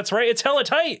Crisis Fight. That's right. It's hella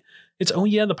tight. It's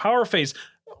the power phase.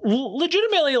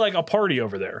 Legitimately like a party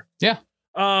over there. Yeah.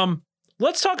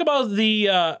 Let's talk about the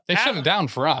They shut it down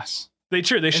for us. They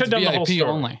shut down the whole VIP store.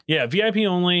 only. Yeah, VIP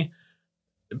only.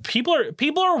 People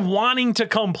are wanting to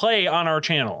come play on our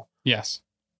channel. Yes.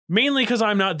 Mainly because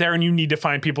I'm not there and you need to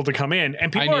find people to come in.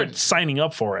 And people are signing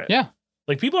up for it. Yeah.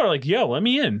 Like people are like, yo, let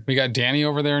me in. We got Danny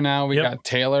over there now. We got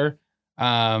Taylor.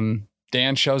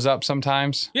 Dan shows up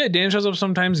sometimes. Yeah, Dan shows up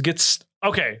sometimes,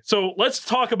 okay, so let's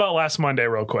talk about last Monday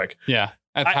real quick. Yeah.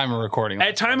 At time of recording.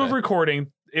 At time of recording,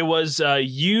 it was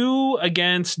you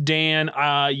against Dan.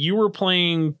 You were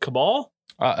playing Cabal?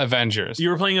 Avengers.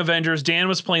 You were playing Avengers. Dan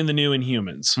was playing the new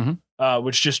Inhumans,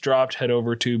 which just dropped. Head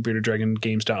over to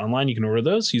beardeddragongames.online. You can order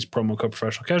those. Use promo code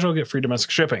professional casual. Get free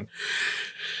domestic shipping.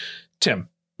 Tim,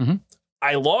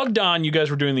 I logged on. You guys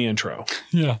were doing the intro.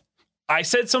 Yeah. I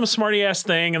said some smarty ass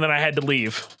thing and then I had to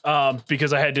leave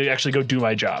because I had to actually go do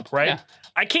my job. Right. Yeah.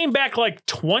 I came back like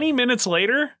 20 minutes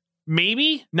later,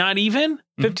 maybe not even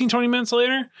 15, 20 minutes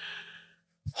later.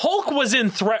 Hulk was in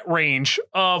threat range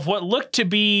of what looked to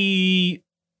be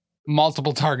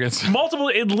multiple targets.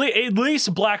 At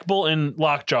least Black Bolt and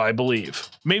Lockjaw, I believe.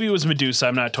 Maybe it was Medusa.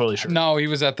 I'm not totally sure. No, he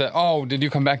was at did you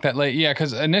come back that late? Yeah,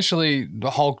 because initially the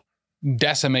Hulk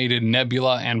decimated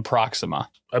Nebula and Proxima.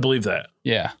 I believe that.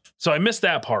 Yeah. So I missed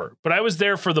that part, but I was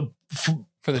there for the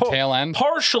tail end.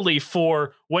 Partially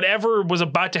for whatever was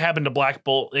about to happen to Black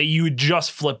Bolt. You would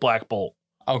just flip Black Bolt.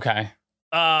 Okay.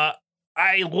 I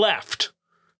left.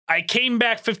 I came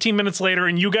back 15 minutes later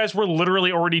and you guys were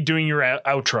literally already doing your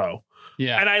outro.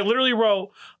 Yeah. And I literally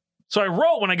wrote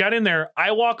when I got in there,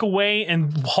 I walk away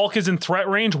and Hulk is in threat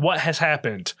range. What has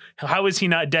happened? How is he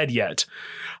not dead yet?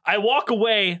 I walk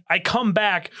away. I come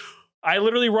back. I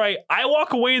literally write, I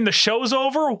walk away and the show's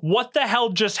over. What the hell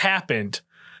just happened?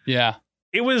 Yeah.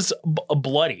 It was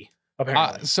bloody,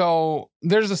 apparently. So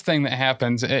there's this thing that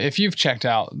happens. If you've checked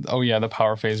out, the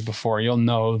power phase before, you'll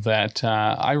know that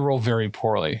I roll very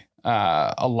poorly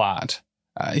a lot.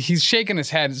 He's shaking his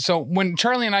head. So when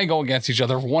Charlie and I go against each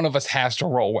other, one of us has to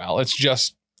roll well. It's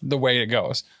just the way it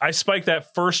goes. I spiked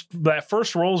that first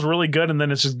roll is really good, and then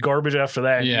it's just garbage after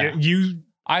that. Yeah.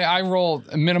 I roll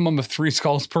a minimum of 3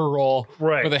 skulls per roll,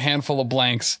 right, with a handful of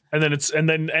blanks. And then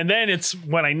it's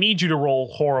when I need you to roll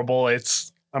horrible, I'm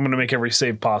going to make every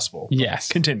save possible. Yes.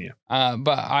 Continue. But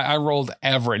I rolled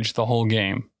average the whole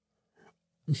game,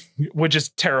 which is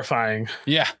terrifying.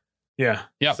 Yeah. Yeah.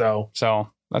 Yep.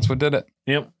 So that's what did it.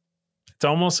 Yep. It's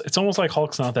almost like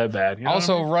Hulk's not that bad. You know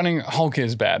also, what I mean? running Hulk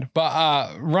is bad,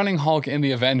 but running Hulk in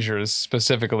the Avengers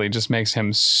specifically just makes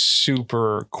him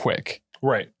super quick.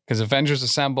 Right. Because Avengers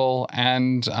Assemble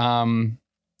and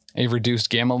a reduced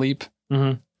Gamma Leap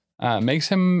makes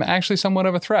him actually somewhat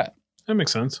of a threat. That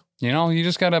makes sense. You know, you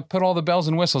just got to put all the bells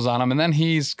and whistles on him, and then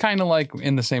he's kind of like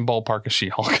in the same ballpark as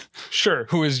She-Hulk. Sure.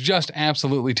 Who is just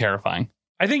absolutely terrifying.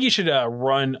 I think you should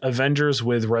run Avengers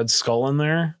with Red Skull in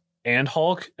there and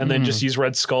Hulk, and then just use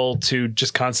Red Skull to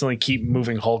just constantly keep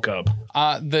moving Hulk up.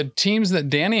 The teams that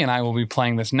Danny and I will be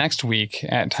playing this next week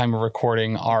at time of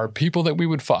recording are people that we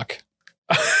would fuck.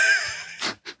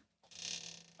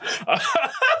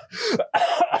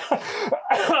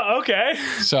 Okay.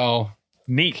 So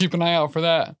neat. Keep an eye out for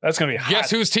that. That's going to be hot.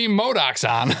 Guess whose team MODOK's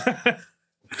on?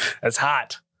 That's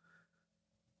hot.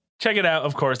 Check it out.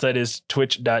 Of course, that is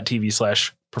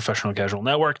twitch.tv/professional casual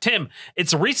network. Tim,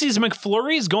 it's Reese's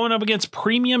McFlurries going up against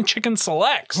Premium Chicken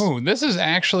Selects. Oh, this is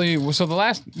actually, so the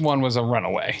last one was a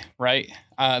runaway, right?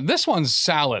 This one's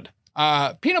solid.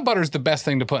 Peanut butter is the best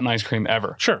thing to put in ice cream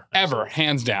ever. Sure. Ever,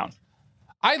 hands down.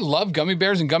 I love gummy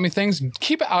bears and gummy things.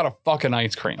 Keep it out of fucking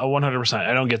ice cream. Oh, 100%.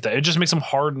 I don't get that. It just makes them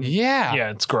hard. Yeah.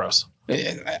 Yeah, it's gross.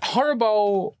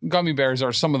 Haribo gummy bears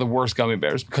are some of the worst gummy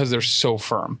bears because they're so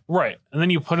firm. Right. And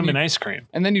then you put them in ice cream.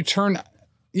 And then you turn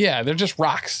Yeah, they're just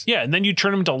rocks. Yeah, and then you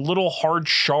turn them into little hard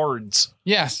shards.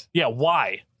 Yes. Yeah,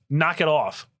 why? Knock it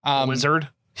off, wizard.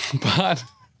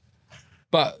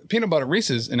 But peanut butter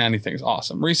Reese's in anything is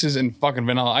awesome. Reese's and fucking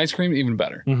vanilla ice cream, even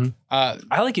better. Mm-hmm.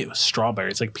 I like it with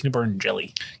strawberries, like peanut butter and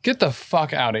jelly. Get the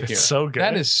fuck out of here. It's so good.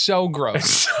 That is so gross.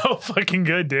 It's so fucking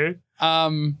good, dude.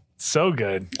 So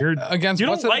good. You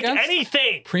don't like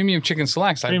anything. Premium Chicken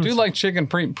Selects. I do like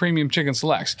premium chicken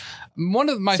selects. One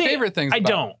of my favorite things.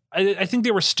 I think they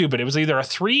were stupid. It was either a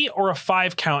 3 or a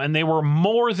 5 count, and they were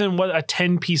more than what a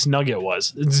 10-piece nugget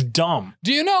was. It's dumb.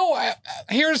 Do you know?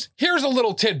 Here's a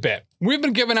little tidbit. We've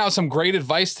been giving out some great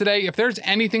advice today. If there's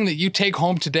anything that you take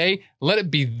home today, let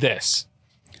it be this: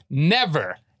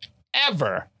 never,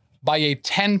 ever buy a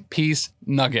 10-piece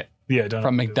nugget. Yeah,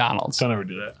 from McDonald's. Don't ever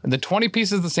do that. The 20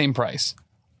 piece is the same price.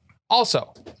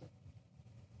 Also,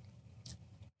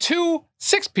 2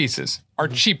 6-pieces are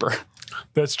cheaper.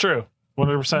 That's true.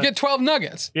 100%. You get 12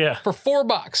 nuggets. Yeah. For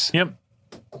 $4. Yep.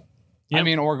 I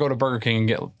mean, or go to Burger King and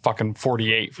get fucking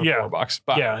 48 for $4.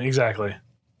 But yeah, exactly.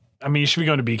 I mean, you should be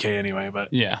going to BK anyway,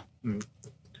 but yeah.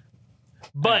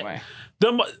 But anyway.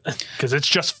 Because it's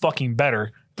just fucking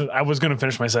better. I was going to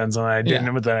finish my sentence and I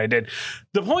didn't, but then I did.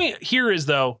 The point here is,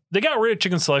 though, they got rid of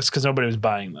chicken selects because nobody was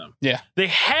buying them. Yeah. They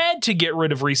had to get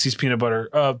rid of Reese's peanut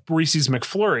butter, Reese's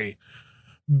McFlurry,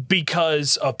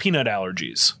 because of peanut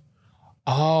allergies.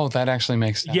 Oh, that actually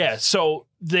makes sense. Yeah. So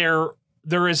there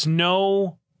is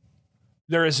no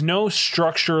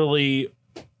structurally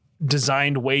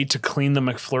designed way to clean the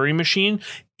McFlurry machine,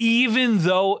 even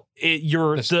though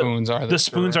the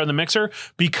spoons are the mixer,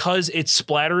 because it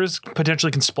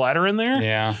potentially can splatter in there.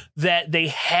 Yeah. That they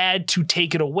had to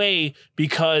take it away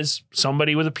because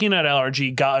somebody with a peanut allergy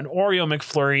got an Oreo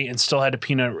McFlurry and still had a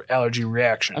peanut allergy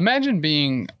reaction. Imagine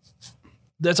being.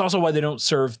 That's also why they don't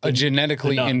serve a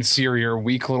genetically inferior,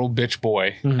 weak little bitch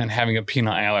boy and having a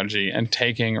peanut allergy and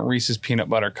taking Reese's peanut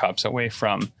butter cups away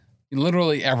from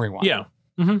literally everyone. Yeah.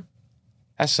 Mm-hmm.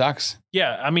 That sucks.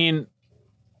 Yeah. I mean,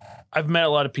 I've met a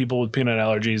lot of people with peanut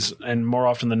allergies, and more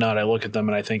often than not, I look at them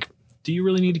and I think, do you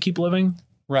really need to keep living?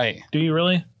 Right. Do you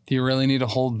really? Do you really need to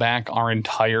hold back our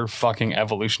entire fucking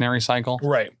evolutionary cycle?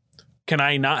 Right. Can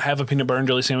I not have a peanut butter and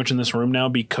jelly sandwich in this room now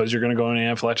because you're going to go into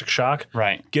anaphylactic shock?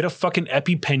 Right. Get a fucking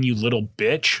EpiPen, you little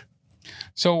bitch.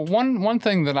 So one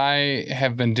thing that I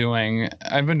have been doing,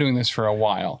 I've been doing this for a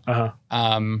while.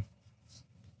 I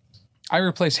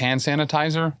replace hand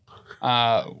sanitizer.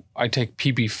 I take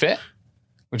PB Fit,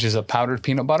 which is a powdered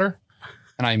peanut butter,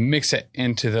 and I mix it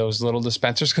into those little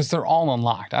dispensers because they're all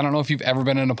unlocked. I don't know if you've ever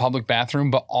been in a public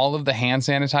bathroom, but all of the hand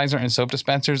sanitizer and soap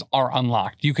dispensers are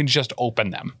unlocked. You can just open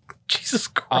them. Jesus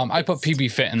Christ. I put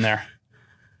PB Fit in there.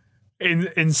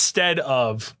 Instead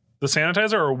of the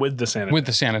sanitizer or with the sanitizer? With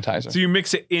the sanitizer. So you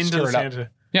mix it into the sanitizer.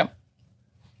 Yep.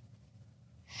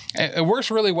 It works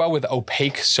really well with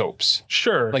opaque soaps.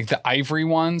 Sure. Like the ivory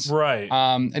ones. Right.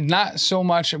 And not so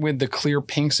much with the clear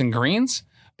pinks and greens,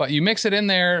 but you mix it in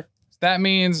there. That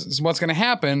means what's going to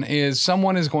happen is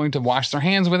someone is going to wash their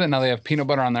hands with it. Now they have peanut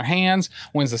butter on their hands.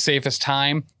 When's the safest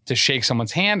time to shake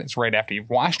someone's hand? It's right after you've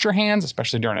washed your hands,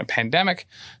 especially during a pandemic.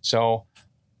 So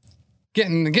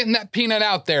getting that peanut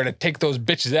out there to take those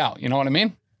bitches out. You know what I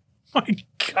mean? My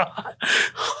God.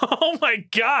 Oh my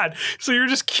God. So you're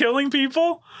just killing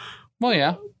people? Well,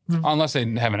 yeah. Unless they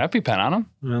have an EpiPen on them.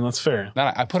 Well, that's fair.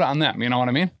 Then I put it on them. You know what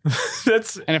I mean?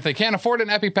 And if they can't afford an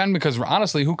EpiPen, because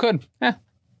honestly, who could?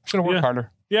 Should have worked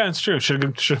harder. Yeah, it's true. Should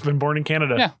have been born in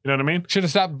Canada. Yeah. You know what I mean? Should have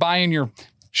stopped buying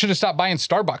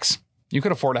Starbucks. You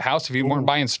could afford a house if you weren't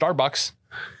buying Starbucks.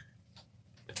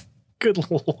 Good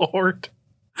Lord.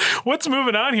 What's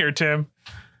moving on here, Tim?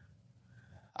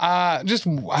 Just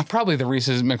probably the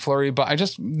Reese's McFlurry, but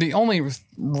the only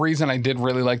reason I did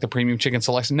really like the premium chicken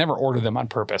selects, never order them on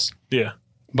purpose. Yeah.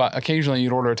 But occasionally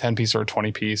you'd order a 10-piece or a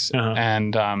 20-piece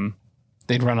and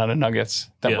they'd run out of nuggets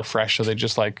that were fresh. So they'd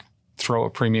just like throw a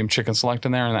premium chicken select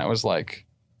in there. And that was like,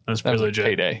 that's pretty legit.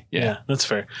 Payday. Yeah, that's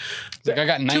fair. Like I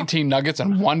got 19 nuggets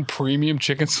and one premium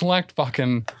chicken select.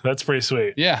 Fucking. That's pretty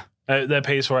sweet. Yeah. That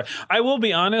pays for it. I will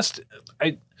be honest.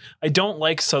 I don't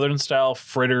like Southern style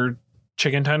frittered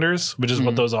chicken tenders, which is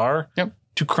what those are. Yep.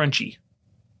 Too crunchy.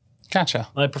 Gotcha.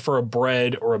 I prefer a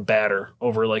bread or a batter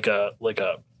over like a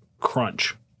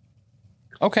crunch.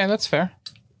 Okay, that's fair.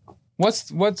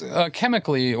 What's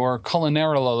chemically or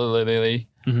culinarily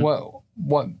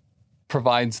what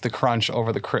provides the crunch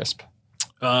over the crisp?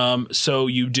 So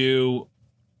you do,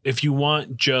 if you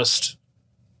want just.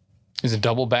 Is it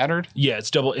double battered? Yeah, it's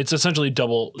double. It's essentially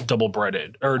double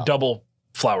breaded or double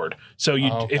floured. So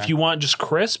if you want just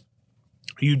crisp,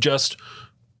 you just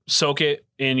soak it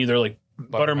in either like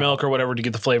buttermilk or whatever to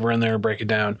get the flavor in there, break it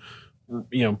down,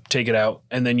 take it out,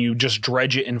 and then you just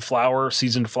dredge it in flour,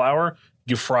 seasoned flour.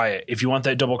 You fry it. If you want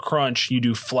that double crunch, you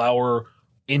do flour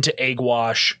into egg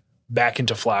wash, back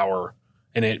into flour,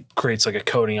 and it creates like a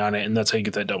coating on it, and that's how you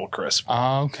get that double crisp.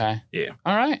 Oh, okay. Yeah.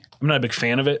 All right. I'm not a big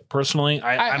fan of it personally.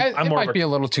 I'm it more might be a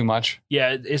little too much.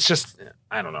 Yeah, it's just,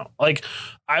 I don't know. Like,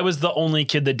 I was the only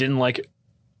kid that didn't like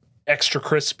extra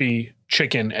crispy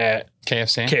chicken at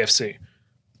KFC.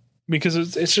 Because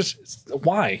it's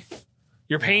why?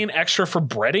 You're paying extra for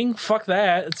breading? Fuck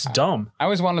that. It's dumb. I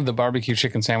always wanted the barbecue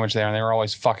chicken sandwich there, and they were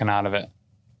always fucking out of it.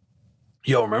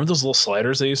 Yo, remember those little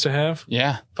sliders they used to have?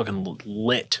 Yeah. Fucking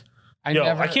lit.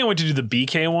 I can't wait to do the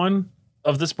BK one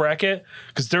of this bracket,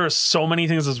 because there are so many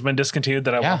things that's been discontinued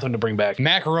that I want them to bring back.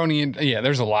 Macaroni and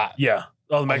there's a lot. Yeah.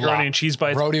 Oh, the macaroni and cheese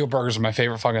bites. Rodeo burgers are my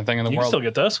favorite fucking thing in the You world. can still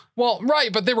get those. Well,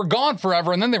 right, but they were gone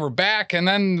forever, and then they were back, and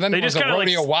then they there was just a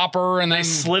Rodeo Whopper, and they then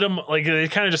slid them, like they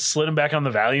kind of just slid them back on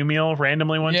the value meal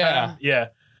randomly one time. Yeah.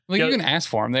 Like, you can ask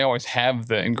for them. They always have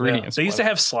the ingredients. They used to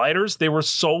have sliders. They were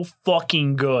so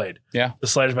fucking good. Yeah. The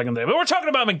sliders back in the day. But we're talking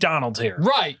about McDonald's here.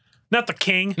 Right. Not the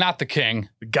king. Not the king.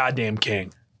 The goddamn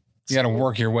king. You got to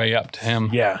work your way up to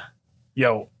him. Yeah.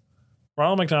 Yo,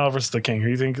 Ronald McDonald versus the king. Who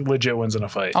do you think legit wins in a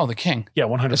fight? Oh, the king. Yeah,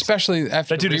 100%. Especially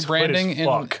after that dude rebranding. is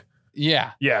fuck.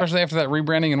 Yeah. Yeah. Especially after that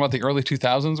rebranding in the early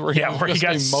 2000s where he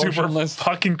got super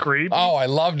fucking creepy. Oh, I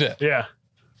loved it. Yeah.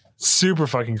 Super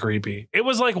fucking creepy. It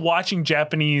was like watching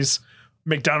Japanese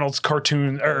McDonald's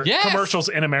cartoon or commercials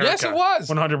in America. Yes, it was.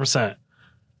 100%.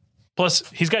 Plus,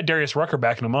 he's got Darius Rucker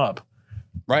backing him up.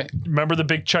 Right. Remember the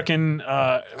big chuckin'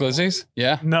 Glizzies?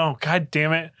 Yeah. No, god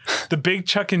damn it. The big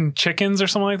chuckin' chickens or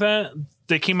something like that.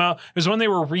 They came out. It was when they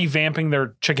were revamping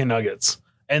their chicken nuggets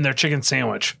and their chicken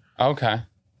sandwich. Okay.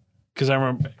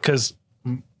 Because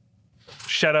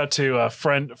shout out to a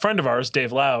friend of ours,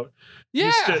 Dave Lout.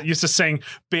 Yeah. Used to sing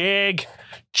big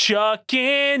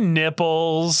chuckin'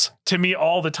 nipples to me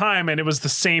all the time. And it was the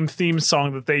same theme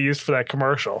song that they used for that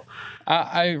commercial.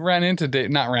 I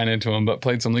not ran into him, but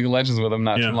played some League of Legends with him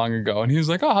not too long ago. And he was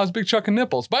like, oh, how's Big Chuck and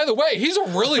Nipples? By the way, he's a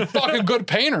really fucking good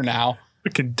painter now.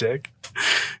 Fucking dick.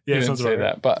 Yeah, he didn't say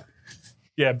that, but.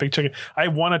 Yeah, Big Chuck. I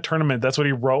won a tournament. That's what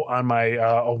he wrote on my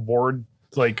award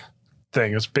thing.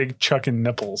 It was Big Chuck and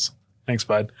Nipples. Thanks,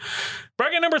 bud.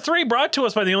 Bracket number 3 brought to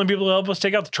us by the only people who help us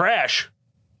take out the trash.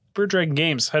 Bearded Dragon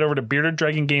Games. Head over to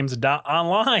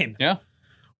beardeddragongames.online. Yeah.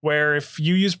 Where if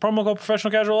you use promo code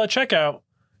Professional Casual at checkout,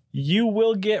 you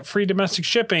will get free domestic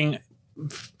shipping.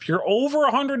 If you're over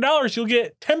 $100, you'll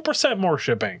get 10% more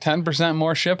shipping. 10%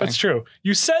 more shipping. That's true.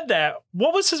 You said that.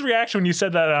 What was his reaction when you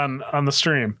said that on the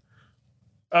stream?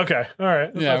 Okay. All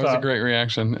right. Yeah, it was a great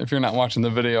reaction. If you're not watching the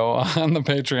video on the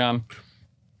Patreon.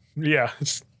 Yeah.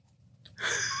 It's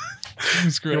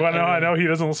great. You want to know how I know he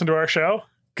doesn't listen to our show?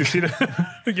 Because he,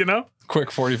 Quick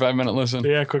 45-minute listen.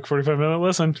 Yeah, quick 45-minute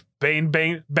listen. Bang,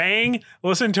 bang, bang.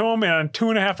 Listen to him in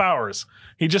 2.5 hours.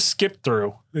 He just skipped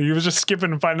through. He was just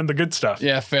skipping and finding the good stuff.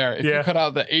 Yeah, fair. If you cut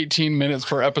out the 18 minutes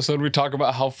per episode, we talk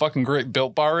about how fucking great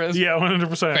Built Bar is. Yeah,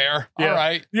 100%. Fair. Yeah. All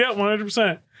right. Yeah,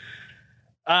 100%.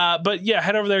 But yeah,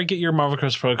 head over there and get your Marvel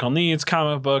Crisis Protocol needs,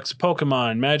 comic books,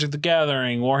 Pokemon, Magic the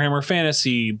Gathering, Warhammer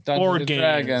Fantasy, board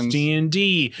games,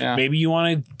 D&D. Yeah. Maybe you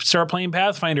want to start playing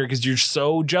Pathfinder because you're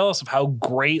so jealous of how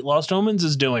great Lost Omens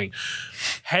is doing.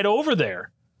 Head over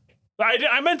there.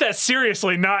 I meant that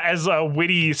seriously, not as a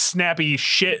witty, snappy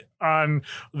shit on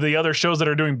the other shows that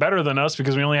are doing better than us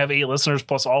because we only have 8 listeners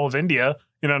plus all of India.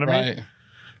 You know what I mean?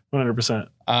 Right.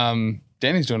 100%.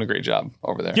 Danny's doing a great job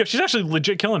over there. Yeah, she's actually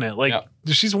legit killing it.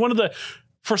 She's one of the,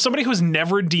 for somebody who's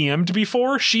never DM'd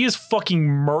before, she is fucking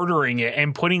murdering it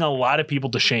and putting a lot of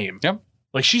people to shame. Yep.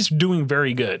 Like, she's doing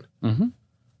very good. Mm-hmm.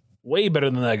 Way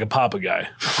better than that Papa guy.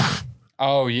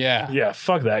 Oh, yeah. Yeah,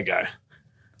 fuck that guy.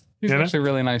 He's actually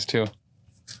really nice, too.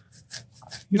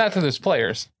 Not to those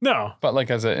players. No. But like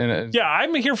as a... Yeah,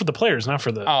 I'm here for the players, not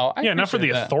for the... Oh, not for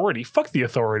the authority. Fuck the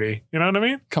authority. You know what I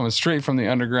mean? Coming straight from the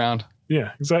underground.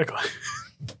 Yeah, exactly.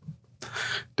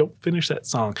 Don't finish that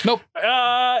song. Nope.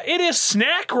 It is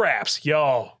snack wraps,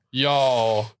 yo.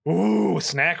 Ooh,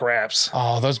 snack wraps.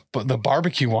 Oh, the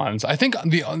barbecue ones. I think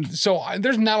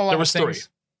there's not a lot. There was of things.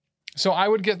 3. So I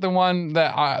would get the one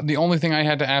that the only thing I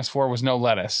had to ask for was no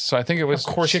lettuce. So I think it was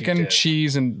chicken,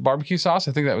 cheese, and barbecue sauce.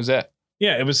 I think that was it.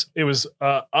 Yeah, it was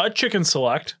a chicken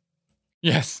select.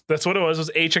 Yes, that's what it was. It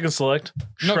was a chicken select.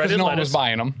 No, because no one was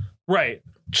buying them. Right.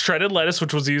 Shredded lettuce,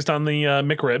 which was used on the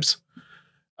McRibs.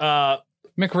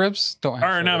 McRibs? Don't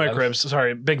have not McRibs.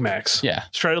 Sorry, Big Macs. Yeah.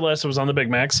 Shredded lettuce was on the Big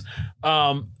Macs.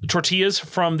 Tortillas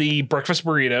from the breakfast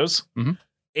burritos. Mm-hmm.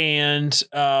 And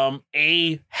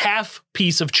a half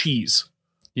piece of cheese.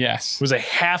 Yes. It was a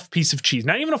half piece of cheese.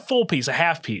 Not even a full piece, a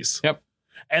half piece. Yep.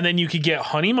 And then you could get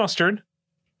honey mustard.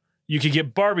 You could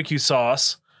get barbecue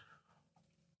sauce.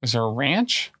 Is there a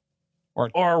ranch? Or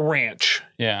a ranch.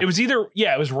 Yeah. It was it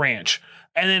was ranch.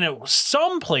 And then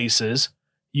some places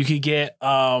you could get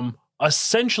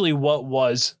essentially what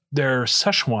was their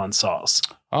Szechuan sauce.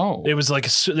 Oh. It was like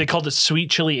they called it sweet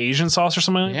chili Asian sauce or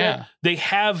something like that. They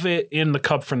have it in the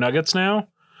cup for nuggets now.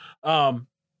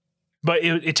 But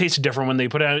it tasted different when they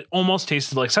put it out. It almost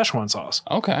tasted like Szechuan sauce.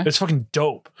 Okay. It's fucking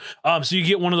dope. So you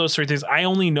get one of those 3 things. I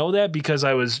only know that because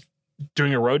I was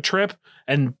doing a road trip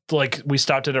and like we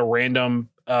stopped at a random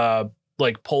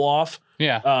like pull off.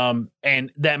 Yeah.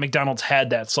 And that McDonald's had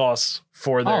that sauce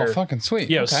for their. Oh, fucking sweet.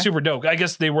 Yeah, it was super dope. I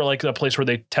guess they were like a place where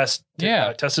they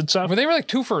tested stuff. But they were like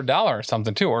 2 for $1 or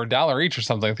something too, or $1 each or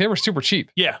something. They were super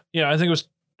cheap. Yeah. I think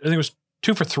it was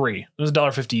 2 for $3. It was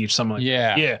 $1.50 each, something like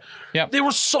that. Yeah. Yep. They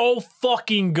were so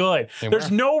fucking good.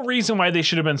 There's no reason why they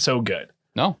should have been so good.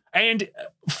 No. And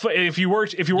if you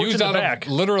worked in Used the out back,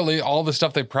 of literally all the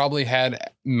stuff they probably had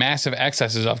massive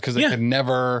excesses of because they could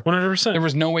never 100%. There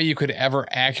was no way you could ever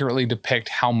accurately depict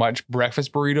how much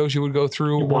breakfast burritos you would go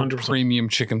through 100%. or premium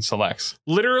chicken selects.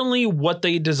 Literally what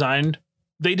they designed,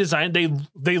 they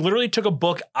literally took a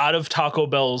book out of Taco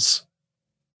Bell's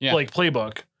like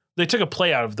playbook. They took a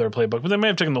play out of their playbook, but they may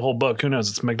have taken the whole book. Who knows?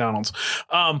 It's McDonald's.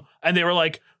 And they were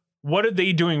like, what are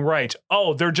they doing right?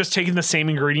 Oh, they're just taking the same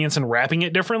ingredients and wrapping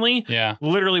it differently. Yeah.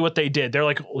 Literally what they did. They're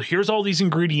like, well, here's all these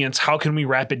ingredients. How can we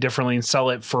wrap it differently and sell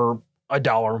it for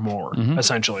 $1 more,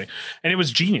 essentially? And it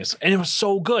was genius. And it was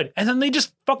so good. And then they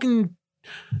just fucking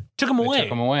took them away. Took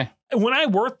them away. When I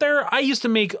worked there, I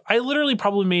literally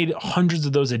probably made hundreds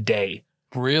of those a day.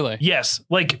 Really? Yes.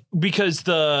 Like, because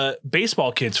the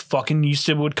baseball kids fucking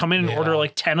would come in and order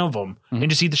like 10 of them and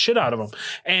just eat the shit out of them.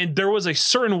 And there was a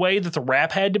certain way that the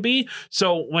wrap had to be.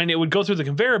 So when it would go through the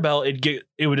conveyor belt,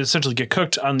 it would essentially get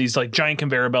cooked on these like giant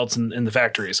conveyor belts in the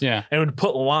factories. Yeah. And it would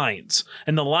put lines,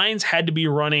 and the lines had to be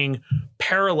running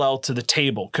parallel to the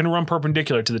table, couldn't run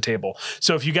perpendicular to the table.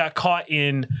 So if you got caught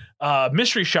in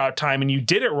mystery shop time and you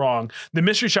did it wrong, the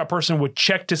mystery shop person would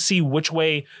check to see which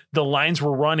way the lines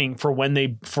were running for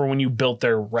when you built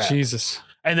their wrap. Jesus.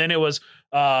 And then it was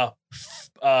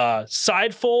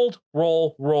side fold,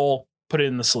 roll, put it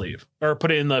in the sleeve or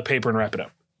put it in the paper and wrap it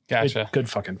up. Gotcha. Good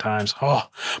fucking times. Oh,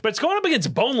 but it's going up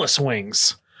against boneless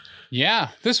wings. Yeah,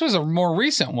 this was a more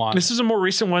recent one. This is a more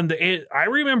recent one. I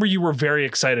remember you were very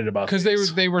excited about because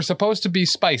they were supposed to be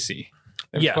spicy.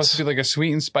 They were supposed to be like a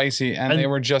sweet and spicy, and they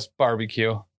were just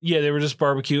barbecue. Yeah, they were just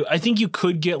barbecue. I think you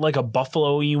could get like a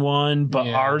buffalo-y one, but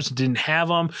ours didn't have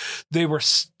them. They were,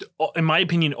 in my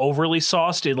opinion, overly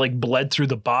sauced. It like bled through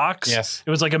the box. Yes. It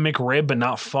was like a McRib, but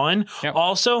not fun. Yep.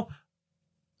 Also,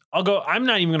 I'm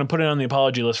not even going to put it on the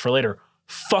apology list for later.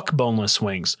 Fuck boneless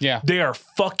wings. Yeah. They are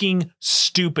fucking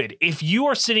stupid. If you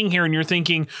are sitting here and you're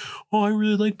thinking, oh, I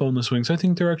really like boneless wings, I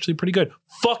think they're actually pretty good.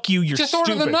 Fuck you. You're just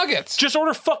stupid. order the nuggets. Just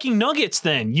order fucking nuggets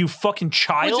then, you fucking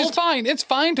child. Which is fine. It's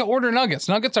fine to order nuggets.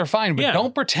 Nuggets are fine, but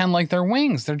don't pretend like they're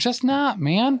wings. They're just not,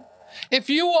 man. If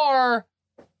you are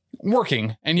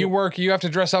working and you have to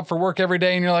dress up for work every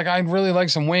day and you're like, I'd really like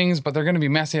some wings, but they're going to be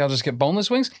messy. I'll just get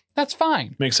boneless wings. That's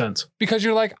fine. Makes sense. Because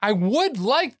you're like, I would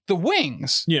like the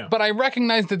wings. Yeah. But I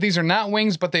recognize that these are not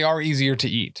wings, but they are easier to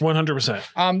eat.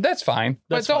 100%. That's fine.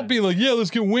 That's but don't fine. be like, yeah,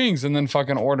 let's get wings and then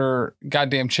fucking order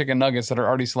goddamn chicken nuggets that are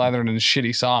already slathered in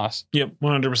shitty sauce. Yep,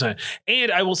 100%.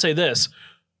 And I will say this.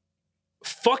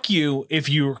 Fuck you if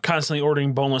you're constantly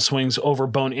ordering boneless wings over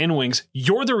bone-in wings.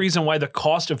 You're the reason why the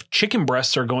cost of chicken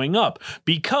breasts are going up,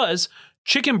 because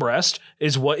chicken breast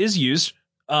is what is used,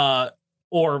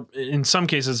 or in some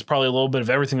cases, probably a little bit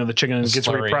of everything of the chicken gets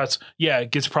reprocessed. Yeah,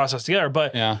 it gets processed together,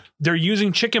 but they're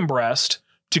using chicken breast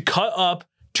to cut up,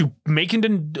 to make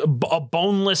into a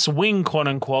boneless wing, quote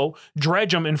unquote,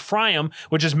 dredge them and fry them,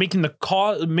 which is making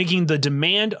the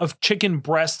demand of chicken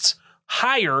breasts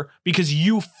higher, because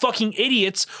you fucking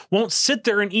idiots won't sit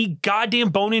there and eat goddamn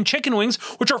bone-in chicken wings,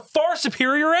 which are far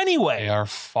superior anyway. They are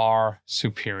far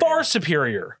superior. Far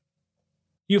superior.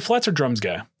 You a flats or drums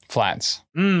guy? Flats.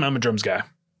 I'm a drums guy.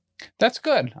 That's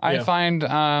good. I find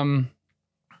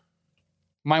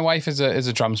my wife is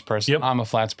a drums person. Yep. I'm a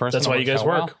flats person. That's why you guys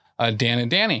work. Dan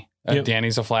and Danny.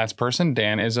 Danny's a flats person.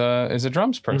 Dan is a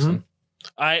drums person.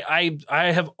 I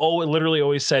have literally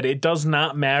always said it does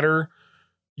not matter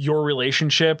your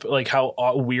relationship, like how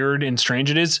weird and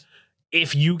strange it is.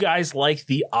 If you guys like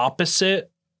the opposite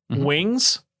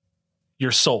wings,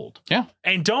 you're sold. Yeah.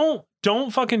 And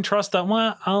don't fucking trust that.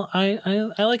 Well,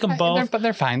 I like them both. But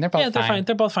they're fine. They're both fine.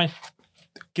 They're both fine.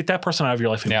 Get that person out of your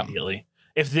life immediately.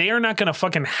 If they are not going to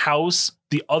fucking house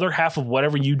the other half of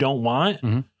whatever you don't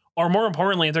want, or more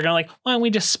importantly, if they're going to like, why don't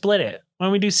we just split it? Why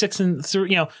don't we do 6 and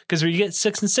 3? Because we get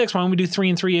 6 and 6. Why don't we do 3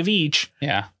 and 3 of each?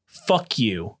 Yeah. Fuck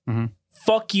you. Mm-hmm.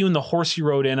 Fuck you and the horse you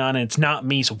rode in on, and it's not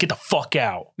me, so get the fuck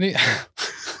out. The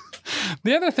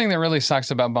other thing that really sucks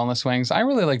about boneless wings, I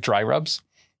really like dry rubs,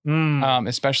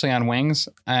 especially on wings,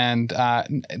 and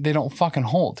they don't fucking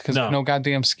hold because there's no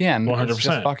goddamn skin. 100%. It's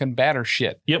just fucking batter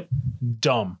shit. Yep.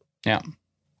 Dumb. Yeah.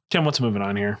 Tim, what's moving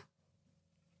on here?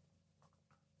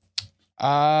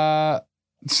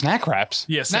 Snack wraps.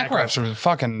 Yeah, snack wraps are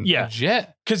fucking legit.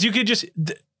 Because you could just...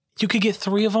 You could get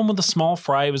 3 of them with a small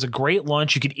fry. It was a great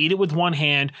lunch. You could eat it with one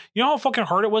hand. You know how fucking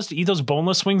hard it was to eat those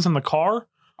boneless wings in the car?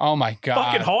 Oh my God.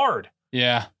 Fucking hard.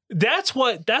 Yeah. That's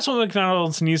what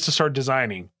McDonald's needs to start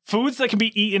designing. Foods that can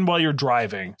be eaten while you're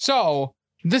driving. So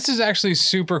this is actually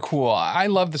super cool. I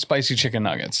love the spicy chicken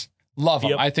nuggets. Love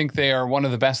them. Yep. I think they are one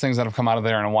of the best things that have come out of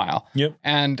there in a while. Yep.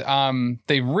 And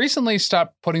they recently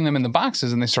stopped putting them in the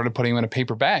boxes and they started putting them in a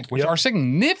paper bag, which are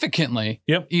significantly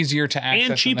easier to access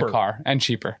and cheaper. in the car and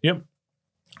cheaper. Yep.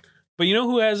 But you know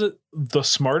who has it the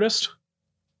smartest?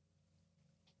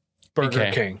 Burger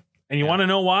BK. King. And you want to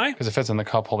know why? Because it fits in the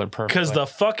cup holder perfectly. Because the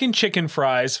fucking chicken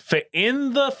fries fit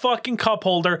in the fucking cup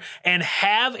holder and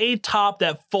have a top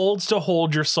that folds to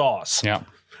hold your sauce. Yeah.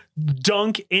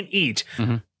 Dunk and eat.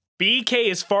 Mm-hmm. BK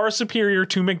is far superior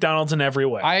to McDonald's in every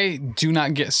way. I do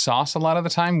not get sauce a lot of the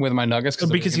time with my nuggets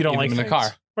because you don't like them in things. the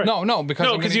car. Right. No,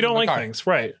 because you don't like things,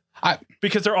 right?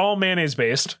 Because they're all mayonnaise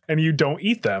based and you don't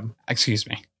eat them. Excuse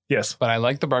me. Yes, but I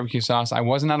like the barbecue sauce. I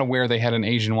was not aware they had an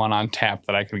Asian one on tap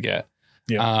that I could get.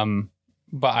 Yeah.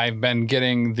 But I've been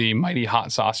getting the Mighty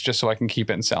Hot Sauce just so I can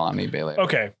keep it and sell on eBay later.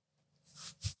 Okay.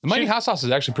 The Mighty Hot Sauce is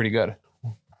actually pretty good.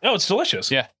 Oh, it's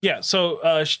delicious. Yeah. Yeah.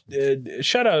 So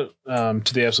shout out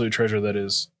to the absolute treasure that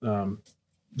is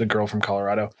the girl from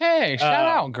Colorado. Hey, shout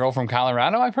out, girl from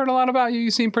Colorado. I've heard a lot about you. You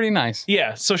seem pretty nice.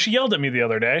 Yeah. So she yelled at me the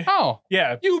other day. Oh.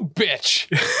 Yeah. You bitch.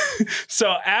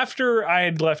 So after I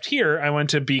had left here, I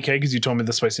went to BK because you told me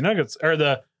the spicy nuggets or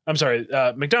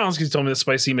McDonald's because you told me the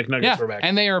spicy McNuggets were back.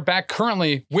 And they are back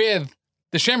currently with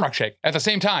the Shamrock Shake at the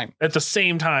same time. At the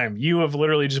same time, you have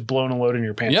literally just blown a load in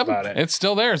your pants about it. It's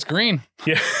still there. It's green.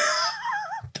 Yeah.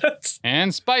 That's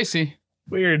and spicy.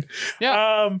 Weird.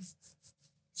 Yeah.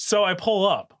 So I pull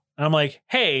up and I'm like,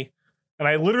 hey, and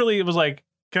I literally was like,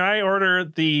 can I order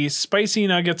the spicy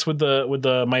nuggets with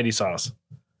the Mighty sauce?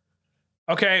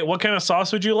 Okay, what kind of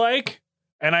sauce would you like?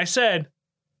 And I said,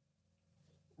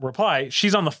 reply,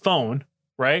 she's on the phone,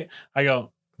 right? I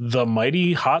go, the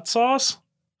Mighty hot sauce?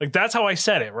 Like that's how I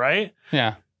said it, right?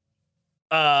 Yeah.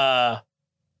 I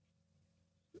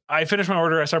finished my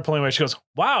order. I started pulling away. She goes,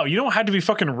 wow, you don't have to be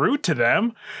fucking rude to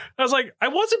them. I was like, I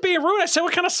wasn't being rude. I said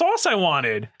what kind of sauce I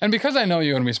wanted. And because I know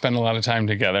you and we spend a lot of time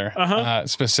together,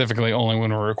 specifically only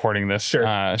when we're recording this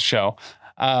show,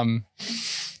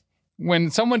 when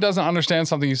someone doesn't understand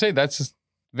something you say, that's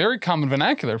very common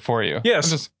vernacular for you. Yes.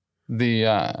 Just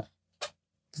the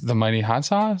Mighty Hot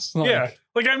Sauce?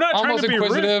 Like I'm not trying to be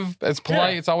inquisitive. rude. It's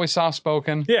polite. It's always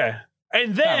soft-spoken. Yeah.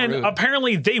 And then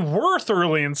apparently they were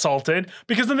thoroughly insulted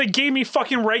because then they gave me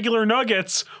fucking regular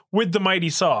nuggets with the Mighty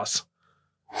sauce.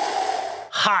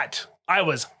 Hot. I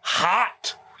was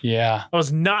hot. Yeah. I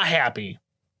was not happy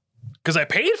because I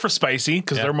paid for spicy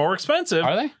because they're more expensive.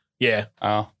 Are they? Yeah.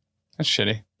 Oh, that's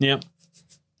shitty. Yep.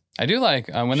 I do like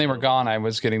when they were gone, I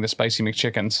was getting the spicy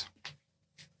McChickens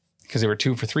because they were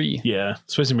 2 for $3. Yeah.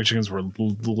 Spicy McChickens were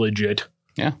legit.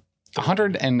 Yeah.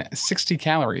 160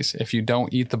 calories if you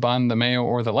don't eat the bun, the mayo,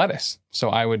 or the lettuce. So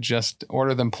I would just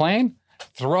order them plain,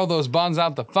 throw those buns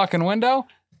out the fucking window,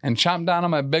 and chomp down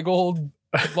on my big old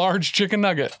large chicken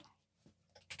nugget.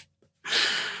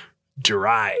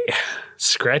 Dry.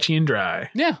 Scratchy and dry.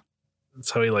 Yeah.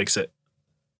 That's how he likes it.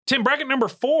 Tim, bracket number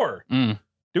 4. Do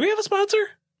we have a sponsor?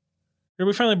 Or did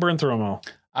we finally burn through them all?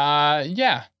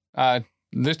 Yeah.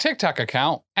 The TikTok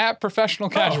account at Professional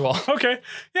Casual. Oh, okay.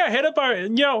 Yeah, hit up our,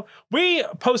 we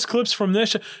post clips from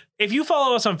this. If you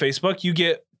follow us on Facebook, you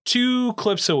get 2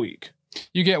 clips a week.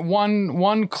 You get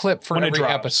one clip for when every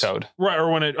episode. Right, or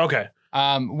when it, okay.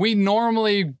 We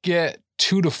normally get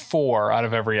 2 to 4 out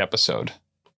of every episode.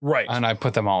 Right. And I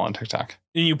put them all on TikTok.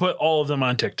 And you put all of them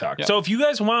on TikTok. Yep. So if you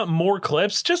guys want more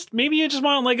clips, maybe you just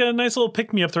want like a nice little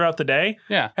pick-me-up throughout the day.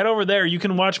 Yeah. Head over there. You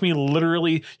can watch me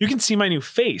literally, you can see my new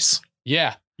face.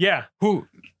 Yeah. Yeah. You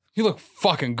look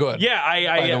fucking good. Yeah,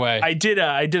 by the way. I did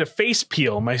a face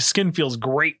peel. My skin feels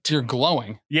great. You're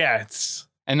glowing. Yeah, it's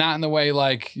and not in the way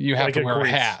like you have like to wear a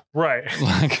hat. Right.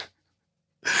 Like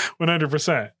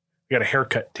 100%. I got a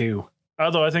haircut too.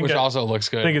 Although I think which also looks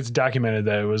good. I think it's documented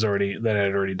that I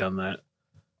had already done that.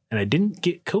 And I didn't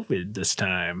get COVID this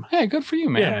time. Hey, good for you,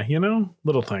 man. Yeah,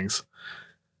 little things.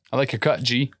 I like your cut,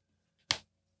 G.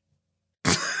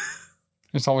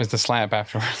 It's always the slap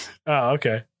afterwards. Oh,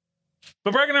 okay.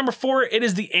 But bracket number 4, it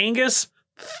is the Angus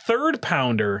 3rd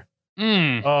pounder.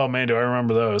 Oh man, do I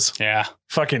remember those? Yeah.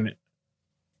 Fucking.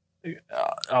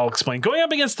 I'll explain. Going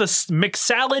up against the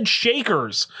McSalad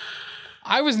Shakers.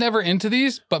 I was never into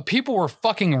these, but people were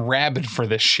fucking rabid for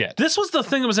this shit. This was the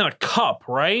thing that was in a cup,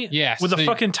 right? Yes. With a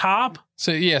fucking top?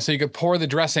 So you could pour the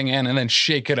dressing in and then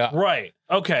shake it up. Right.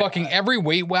 Okay. Fucking every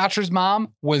Weight Watchers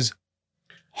mom was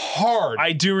hard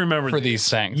I do remember for these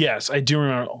things. Yes, I do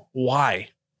remember. Why?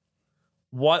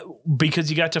 What? Because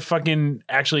you got to fucking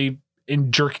actually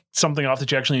jerk something off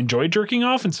that you actually enjoyed jerking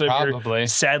off instead of Probably. your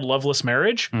sad, loveless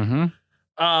marriage.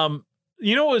 Mm-hmm.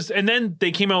 You know, and then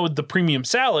they came out with the premium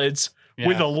salads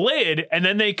with a lid, and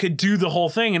then they could do the whole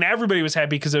thing, and everybody was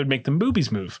happy because it would make them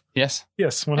boobies move. Yes.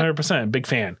 Yes, 100%. Big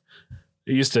fan.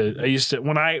 I used to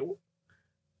when I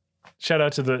shout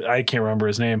out to I can't remember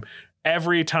his name.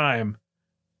 Every time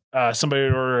somebody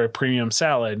would order a premium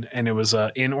salad and it was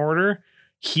in order,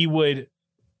 he would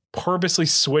purposely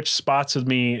switch spots with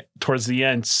me towards the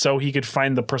end so he could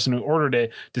find the person who ordered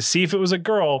it to see if it was a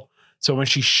girl. So when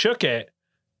she shook it,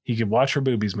 he could watch her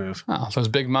boobies move. Oh, those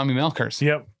big mommy milkers.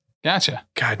 Yep. Gotcha.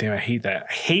 God damn, I hate that.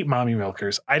 I hate mommy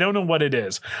milkers. I don't know what it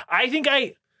is. I think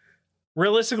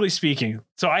realistically speaking,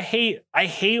 so I hate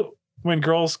when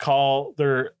girls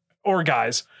or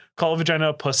guys call a vagina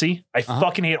a pussy. I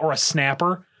fucking hate, or a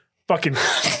snapper. Fucking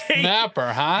hate,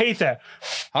 Snapper, huh? hate that.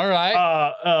 All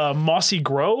right. Mossy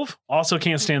Grove, also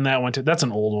can't stand that one too. That's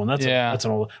an old one. That's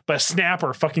an old. But a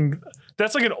snapper, fucking,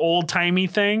 that's like an old timey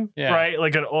thing, right?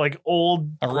 Like old.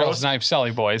 A real snipe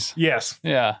selly boys. Yes.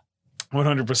 Yeah.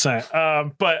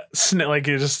 100%. But like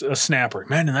it's just a snapper.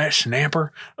 Man, and that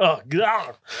snapper. Oh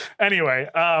God. Anyway,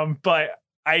 but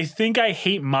I think I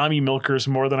hate mommy milkers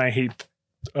more than I hate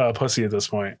pussy at this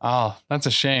point. Oh, that's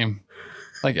a shame.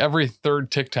 Like every third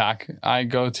TikTok I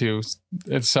go to,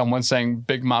 it's someone saying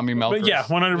big mommy milkers. But yeah,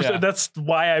 100%. Yeah. That's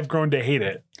why I've grown to hate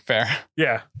it. Fair.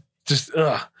 Yeah. Just,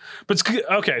 ugh. But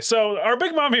okay, so our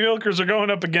big mommy milkers are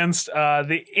going up against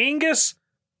the Angus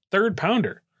 3rd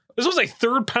pounder. This was a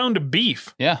 3rd pound of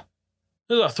beef. Yeah.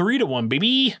 This was a 3-to-1,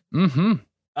 baby. Mm-hmm.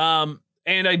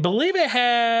 And I believe it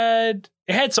had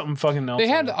something fucking else. They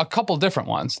had a couple different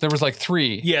ones. There was like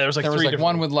 3. Yeah, there was there three. Was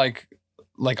one with like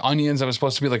onions that was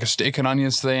supposed to be like a steak and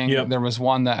onions thing. Yep. There was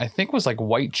one that I think was like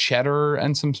white cheddar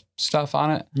and some stuff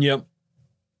on it. Yep.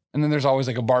 And then there's always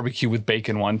like a barbecue with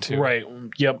bacon one too. Right.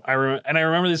 Yep. I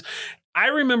remember these. I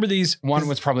remember these. One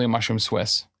was probably a mushroom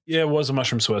Swiss. Yeah, it was a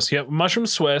mushroom Swiss. Yep. Mushroom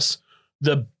Swiss.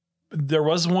 There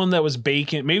was one that was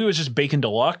bacon. Maybe it was just bacon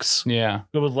deluxe. Yeah.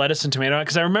 With lettuce and tomato.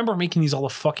 Because I remember making these all the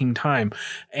fucking time.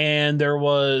 And there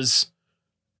was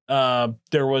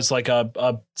like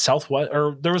a Southwest,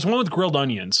 or there was one with grilled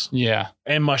onions. Yeah.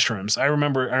 And mushrooms. I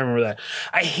remember that.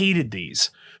 I hated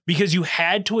these because you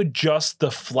had to adjust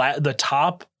the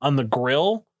top on the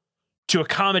grill to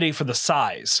accommodate for the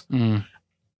size. Mm.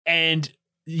 And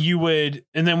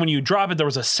then when you drop it, there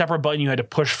was a separate button you had to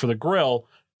push for the grill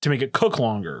to make it cook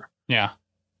longer. Yeah.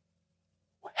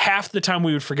 Half the time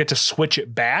we would forget to switch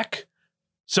it back.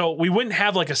 So we wouldn't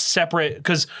have like a separate,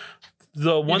 because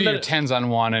the one you do that your 10s on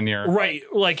one and your right,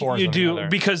 like you do,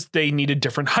 because they needed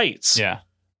different heights. Yeah.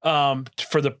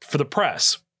 For the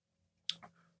press.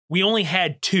 We only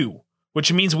had 2,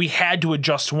 which means we had to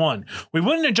adjust one. We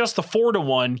wouldn't adjust the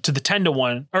 4-to-1 to the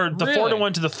 10-to-1, or the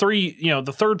 4-to-1 to the 3,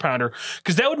 the 3rd pounder,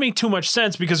 because that would make too much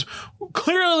sense, because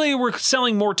clearly we're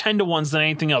selling more 10-to-1s than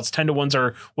anything else. 10-to-1s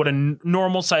are what a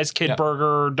normal size kid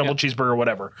burger, double cheeseburger,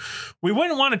 whatever. We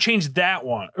wouldn't want to change that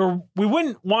one, or we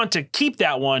wouldn't want to keep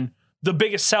that one the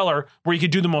biggest seller where you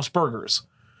could do the most burgers.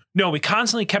 No, we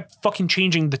constantly kept fucking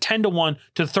changing the 10-to-1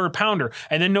 to the 3rd pounder,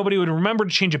 and then nobody would remember to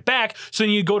change it back. So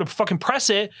then you go to fucking press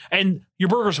it, and your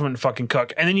burgers wouldn't fucking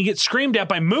cook. And then you get screamed at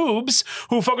by moobs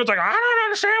who fucking like, I don't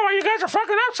understand why you guys are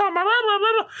fucking up so blah, blah, blah,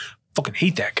 blah. Fucking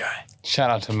hate that guy.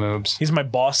 Shout out to Moobs. He's my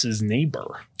boss's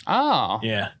neighbor. Oh.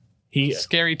 Yeah.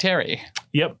 Scary Terry.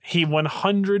 Yep. He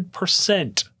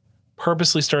 100%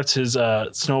 purposely starts his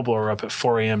snowblower up at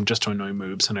 4 a.m. just to annoy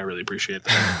Moobs, and I really appreciate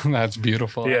that. That's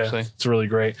beautiful, actually. It's really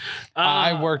great.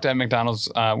 I worked at McDonald's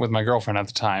with my girlfriend at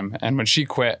the time, and when she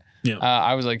quit,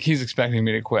 I was like, he's expecting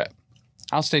me to quit.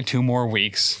 I'll stay 2 more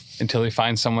weeks until he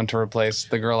finds someone to replace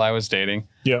the girl I was dating.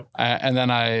 Yep. And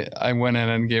then I went in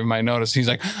and gave my notice. He's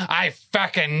like, I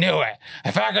fucking knew it.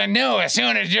 I fucking knew as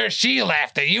soon as she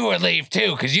left that you would leave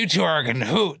too, because you two are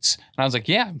cahoots. And I was like,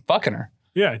 yeah, I'm fucking her.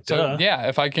 Yeah. So yeah,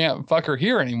 if I can't fuck her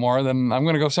here anymore, then I'm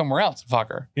going to go somewhere else and fuck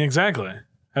her. Exactly.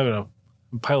 Having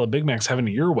a pile of Big Macs having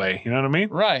it your way. You know what I mean?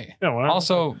 Right. Yeah, well,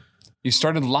 also, you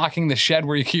started locking the shed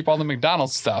where you keep all the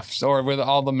McDonald's stuff or with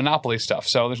all the Monopoly stuff.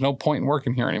 So there's no point in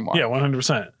working here anymore. Yeah,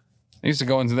 100%. I used to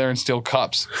go into there and steal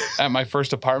cups at my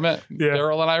first apartment. Yeah.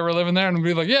 Daryl and I were living there, and we'd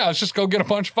be like, yeah, let's just go get a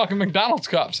bunch of fucking McDonald's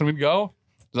cups. And we'd go.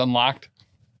 It was unlocked.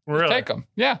 Really? Take them.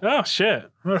 Yeah. Oh, shit.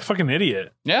 What a fucking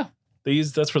idiot. Yeah.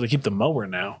 That's where they keep the mower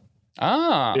now.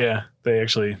 Ah. Yeah,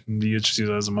 you just use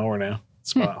it as a mower now.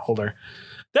 Spot holder.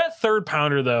 That third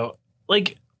pounder, though,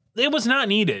 like, it was not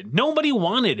needed. Nobody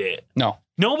wanted it. No.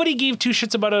 Nobody gave two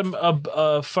shits about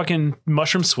a fucking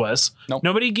mushroom Swiss. Nope.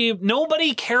 Nobody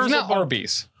cares It's not about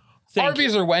Arby's. Thank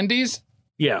Arby's or Wendy's.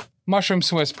 Yeah. Mushroom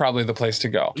Swiss probably the place to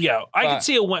go. Yeah. I could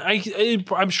see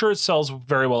I'm sure it sells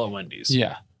very well at Wendy's.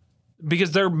 Yeah.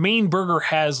 Because their main burger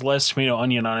has less tomato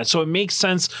onion on it. So it makes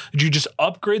sense that you just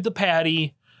upgrade the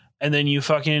patty and then you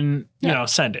fucking,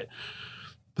 send it.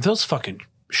 But those fucking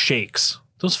shakers.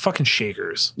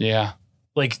 Yeah.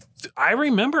 Like, I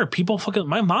remember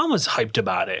my mom was hyped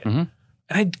about it. Mm-hmm.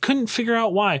 And I couldn't figure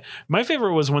out why. My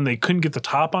favorite was when they couldn't get the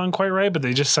top on quite right, but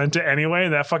they just sent it anyway.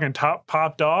 And that fucking top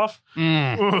popped off.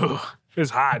 Ooh, it was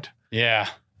hot. Yeah.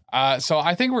 So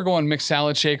I think we're going mixed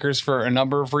salad shakers for a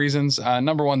number of reasons.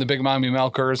 Number one, the Big Mommy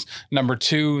Milkers. Number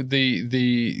two,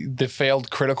 the failed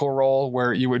Critical Roll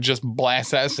where you would just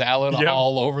blast that salad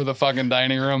all over the fucking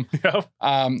dining room. Yep.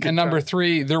 And number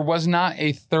three, there was not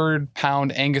a third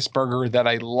pound Angus burger that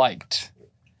I liked.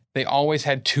 They always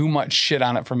had too much shit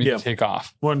on it for me to take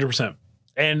off. 100%.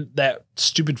 And that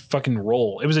stupid fucking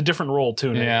roll. It was a different roll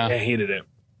too. And I hated it.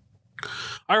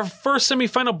 Our first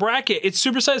semifinal bracket, it's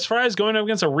supersized fries going up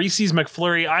against a Reese's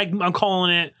McFlurry. I'm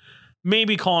calling it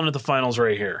the finals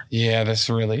right here. Yeah, this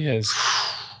really is.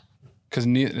 Because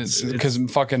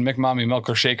fucking McMommy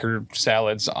Milker Shaker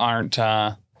salads aren't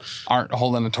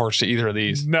holding a torch to either of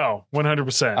these. No,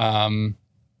 100%.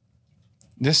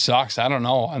 This sucks. I don't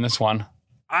know on this one.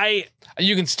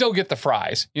 You can still get the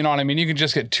fries. You know what I mean? You can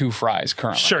just get 2 fries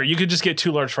currently. Sure, you could just get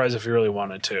 2 large fries if you really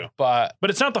wanted to. But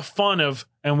it's not the fun of,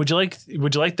 and would you like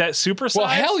that supersize? Well,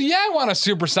 hell yeah, I want a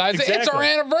supersize. Exactly. It's our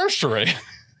anniversary.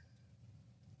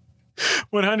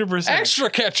 100%. Extra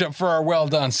ketchup for our well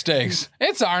done steaks.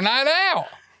 It's our night out.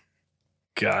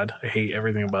 God, I hate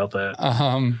everything about that.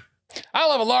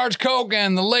 I'll have a large Coke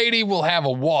and the lady will have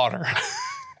a water.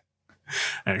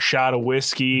 And a shot of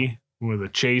whiskey with a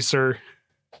chaser.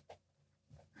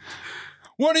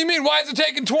 What do you mean? Why is it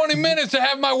taking 20 minutes to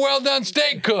have my well-done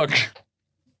steak cooked?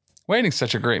 Waiting's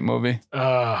such a great movie.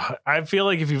 I feel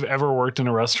like if you've ever worked in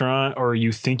a restaurant or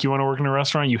you think you want to work in a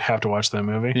restaurant, you have to watch that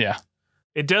movie. Yeah.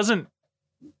 It doesn't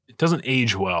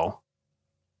age well,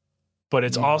 but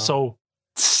it's also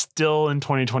still in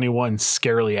 2021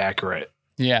 scarily accurate.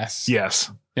 Yes. Yes.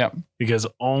 Yep. Because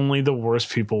only the worst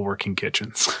people work in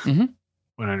kitchens.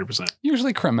 100%.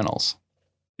 Usually criminals.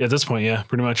 Yeah, at this point, yeah,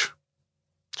 pretty much.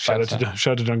 Shout out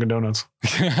to Dunkin' Donuts.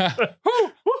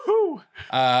 Woo-hoo!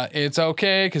 It's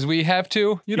okay because we have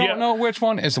to. You don't know which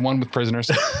one. It's the one with prisoners.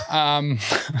 Where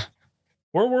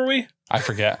were we? I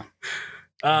forget.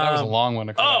 That was a long one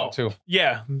to come out too.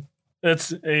 Yeah.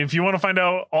 If you want to find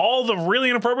out all the really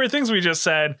inappropriate things we just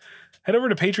said, head over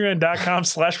to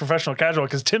patreon.com/professional casual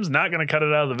because Tim's not going to cut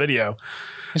it out of the video.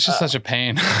 It's just such a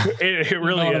pain. It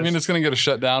really is. I mean, it's going to get a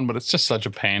shutdown, but it's just such a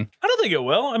pain. I don't think it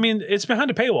will. I mean, it's behind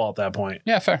a paywall at that point.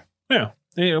 Yeah, fair. Yeah.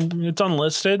 It's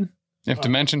unlisted. If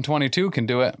Dimension 22 can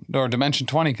do it, or Dimension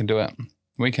 20 can do it,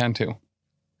 we can too.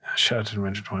 Shout out to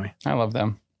Dimension 20. I love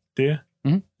them. Do you?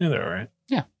 Mm-hmm. Yeah, they're all right.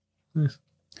 Yeah. Nice.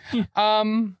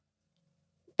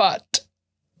 But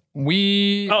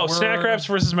we Snack Wraps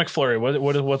versus McFlurry.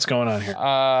 What's going on here?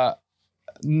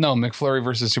 No, McFlurry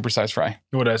versus Supersized Fry.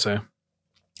 What did I say?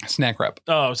 Snack Wrap.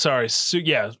 Oh, sorry.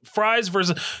 Fries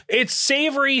versus... It's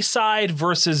savory side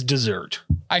versus dessert.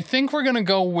 I think we're going to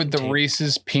go with the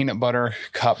Reese's Peanut Butter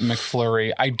Cup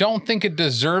McFlurry. I don't think it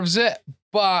deserves it,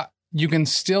 but you can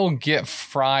still get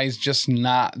fries, just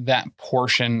not that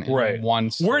portion in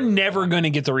one. We're never going to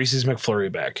get the Reese's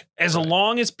McFlurry back. As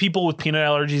long as people with peanut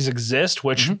allergies exist,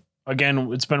 which,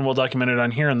 again, it's been well documented on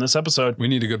here in this episode. We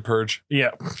need a good purge. Yeah.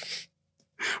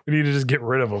 We need to just get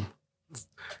rid of them.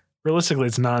 Realistically,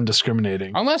 it's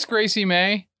non-discriminating. Unless Gracie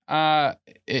May,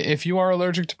 if you are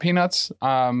allergic to peanuts,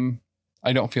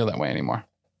 I don't feel that way anymore.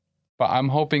 But I'm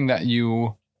hoping that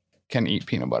you can eat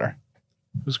peanut butter.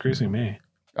 Who's Gracie May?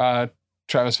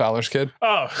 Travis Fowler's kid.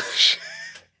 Oh,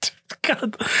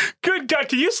 God. Good God.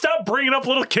 Can you stop bringing up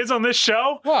little kids on this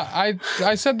show? What?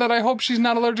 I said that I hope she's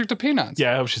not allergic to peanuts.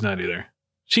 Yeah, I hope she's not either.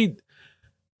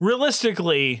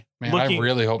 realistically, Man, I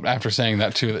really hope after saying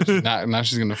that too that she's not now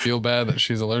she's gonna feel bad that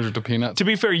she's allergic to peanuts. to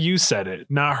be fair, you said it,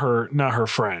 not her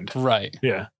friend. Right.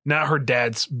 Yeah, not her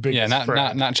dad's biggest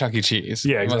friend. not Chuck E. Cheese.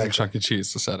 Yeah, It wasn't exactly. Chuck E.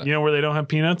 Cheese that said it. You know where they don't have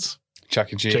peanuts?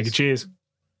 Chuck E. Cheese. Chuck E. Cheese.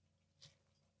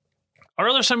 Our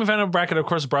other semifinal bracket, of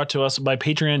course, is brought to us by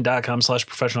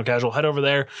patreon.com/professional casual. Head over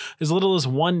there. As little as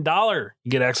 $1, you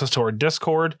get access to our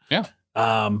Discord. Yeah.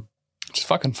 It's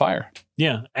fucking fire.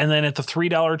 Yeah. And then at the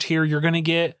 $3 tier, you're going to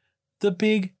get the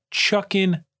big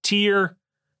chuckin' tier.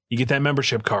 You get that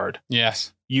membership card.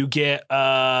 Yes. You get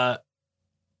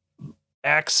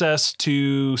access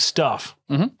to stuff.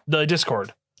 Mhm. The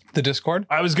Discord. The Discord?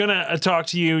 I was going to talk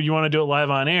to you. You want to do it live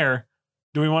on air?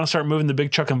 Do we want to start moving the big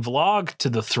chuckin' vlog to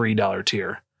the $3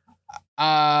 tier?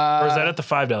 Or is that at the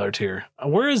 $5 tier?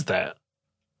 Where is that?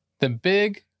 The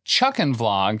big Chuckin'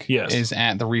 vlog Yes. is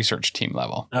at the research team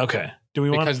level. Okay. Do we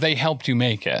want Because they helped you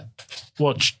make it.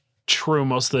 Well, true.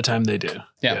 Most of the time they do.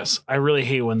 Yeah. Yes. I really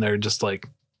hate when they're just like.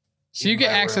 So you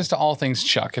get access to all things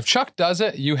Chuck. If Chuck does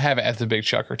it, you have it at the big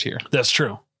Chucker tier. That's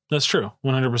true. That's true.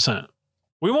 100%.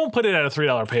 We won't put it at a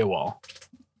 $3 paywall.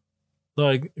 Though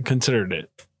I considered it.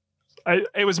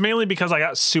 It was mainly because I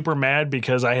got super mad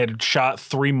because I had shot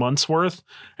 3 months worth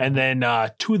and then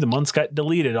 2 of the months got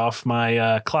deleted off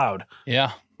my cloud.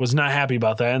 Yeah. Was not happy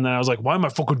about that. And then I was like, why am I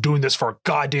fucking doing this for a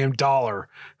goddamn $1?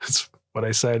 That's what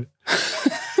I said.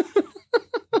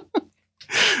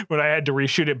 When I had to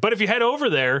reshoot it. But if you head over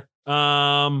there,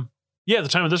 the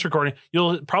time of this recording,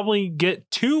 you'll probably get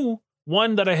 2.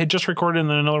 One that I had just recorded and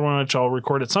then another one which I'll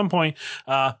record at some point.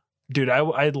 Dude,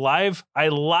 I live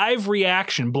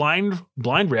reaction, blind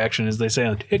reaction, as they say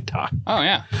on TikTok. Oh,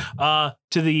 yeah.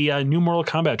 To the new Mortal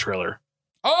Kombat trailer.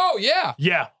 Oh, yeah.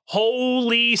 Yeah.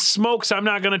 Holy smokes. I'm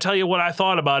not going to tell you what I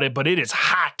thought about it, but it is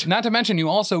hot. Not to mention, you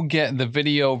also get the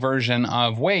video version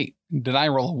of, wait, did I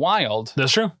roll a wild?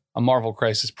 That's true. A Marvel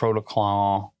Crisis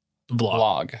Protocol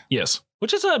vlog. Yes.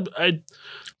 Which is it's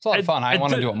a lot of fun. I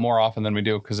want to do it more often than we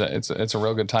do because it's a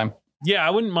real good time. Yeah, I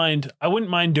wouldn't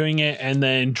mind doing it and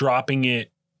then dropping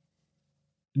it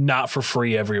not for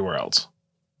free everywhere else.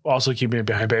 Also keeping it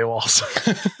behind paywalls.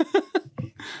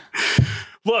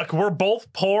 Look, we're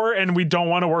both poor and we don't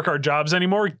want to work our jobs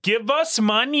anymore. Give us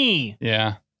money.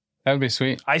 Yeah, that would be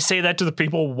sweet. I say that to the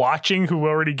people watching who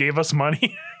already gave us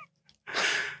money.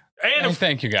 And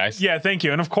thank you, guys. Yeah, thank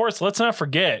you. And of course, let's not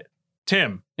forget,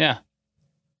 Tim. Yeah.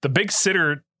 The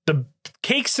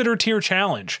Cake Sitter tier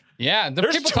challenge. Yeah,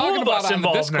 there's people 2 talking of about us it on the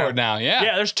involved Discord now. Yeah.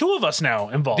 Yeah, there's 2 of us now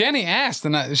involved. Danny asked,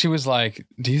 and she was like,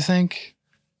 do you think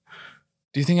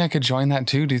I could join that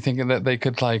too? Do you think that they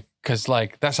could because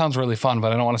that sounds really fun,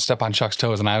 but I don't want to step on Chuck's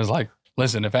toes. And I was like,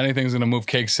 listen, if anything's going to move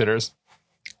Cake Sitters,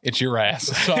 it's your ass.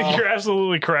 So You're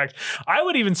absolutely correct. I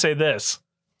would even say this.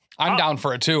 I'm down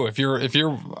for it too. If you're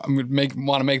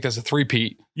want to make this a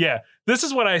 3-peat. Yeah, this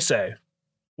is what I say.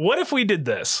 What if we did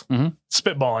this? Mhm.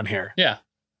 Spitballing here. Yeah.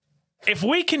 If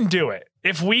we can do it,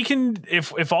 if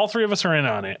all 3 of us are in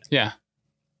on it, Yeah.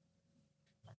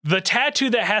 the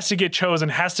tattoo that has to get chosen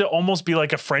has to almost be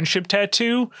like a friendship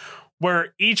tattoo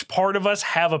where each part of us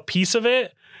have a piece of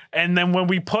it. And then when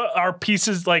we put our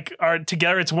pieces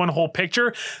together, it's one whole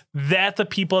picture that the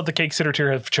people at the Cake Sitter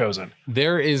tier have chosen.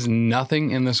 There is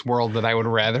nothing in this world that I would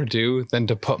rather do than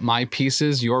to put my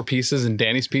pieces, your pieces, and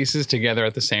Danny's pieces together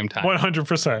at the same time.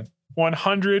 100%.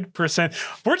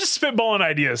 100%. We're just spitballing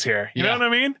ideas here. You know what I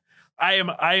mean?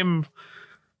 I am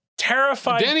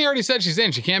terrified. Danny already said she's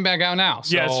in. She can't back out now.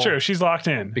 So Yeah, it's true. She's locked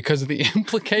in. because of the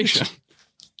implication.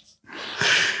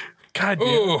 God damn.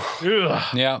 Ooh.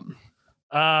 Ugh. Yeah.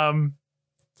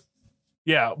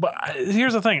 Yeah, but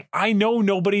here's the thing. I know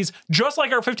nobody's, just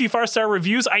like our 55-star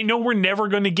reviews, I know we're never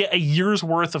going to get a year's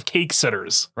worth of Cake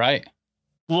Sitters Right.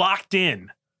 locked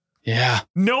in. Yeah.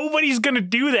 Nobody's going to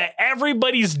do that.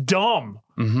 Everybody's dumb.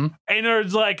 Mm-hmm. And they're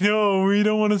like, no, we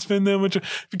don't want to spend that much.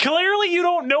 Clearly, you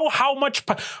don't know how much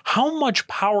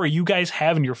power you guys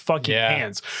have in your fucking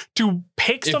hands to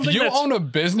pick something. If you own a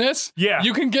business,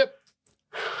 you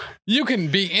can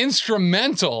be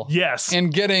instrumental in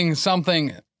getting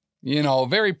something,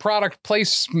 very product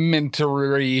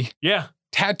placementary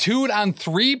tattooed on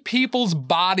 3 people's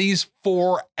bodies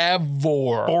forever.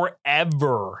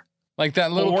 Like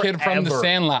that little kid from The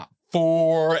Sandlot.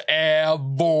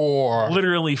 Forever.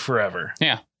 Literally forever.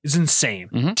 Yeah. It's insane.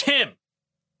 Mm-hmm. Tim,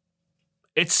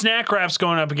 it's Snack Wraps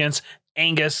going up against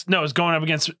Angus. No, it's going up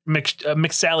against mixed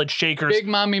salad shakers. Big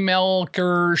Mommy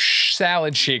Milker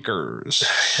salad shakers.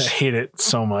 I hate it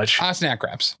so much. Snack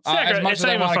Wraps. Snack as much as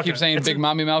I want to keep saying Big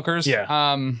Mommy Milkers.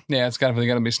 Yeah. It's definitely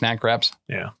going to be Snack Wraps.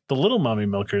 Yeah. The little Mommy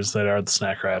Milkers that are the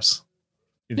Snack Wraps.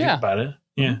 You think about it.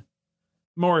 Yeah.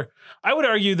 more. I would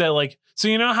argue that like, so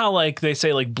you know how like they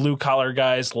say like blue collar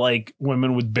guys like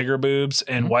women with bigger boobs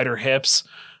and wider hips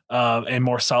and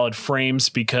more solid frames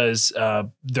because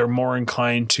they're more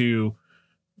inclined to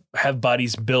have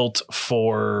bodies built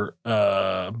for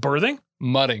birthing.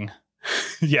 Mudding.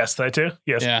 Yes, that too.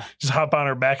 Yes. Yeah. Just hop on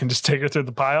her back and just take her through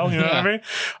the pile. You know what I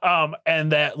mean?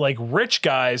 And that like rich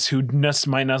guys who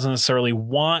might not necessarily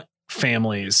want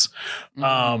families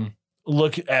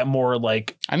look at more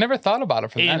like I never thought about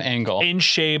it from that angle. In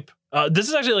shape. This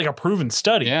is actually like a proven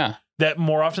study. Yeah. That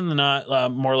more often than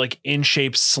not, more like in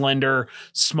shape, slender,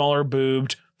 smaller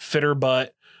boobed, fitter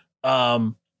butt.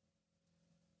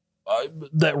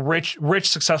 That rich,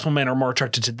 successful men are more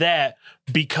attracted to that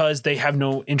because they have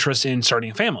no interest in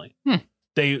starting a family.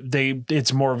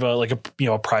 It's more of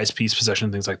a prize piece possession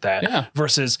and things like that. Yeah.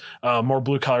 Versus more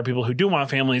blue collar people who do want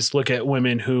families look at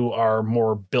women who are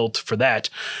more built for that.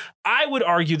 I would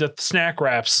argue that the snack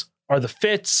wraps are the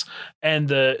fits and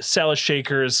the salad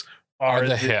shakers are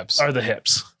the hips. Are the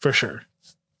hips for sure.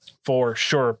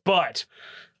 But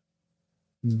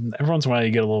every once in a while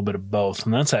you get a little bit of both,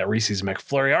 and that's at Reese's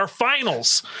McFlurry. Our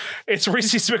finals. It's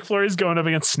Reese's McFlurries going up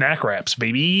against snack wraps,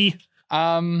 baby.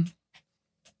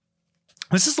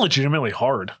 This is legitimately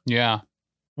hard. Yeah.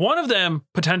 One of them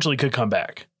potentially could come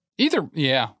back. Either,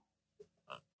 yeah.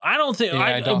 I don't think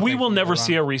we will never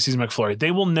see a Reese's McFlurry.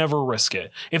 They will never risk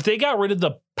it. If they got rid of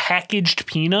the packaged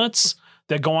peanuts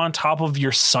that go on top of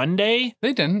your sundae.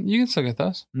 They didn't. You can still get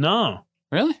those. No.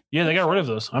 Really? Yeah, they got rid of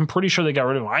those. I'm pretty sure they got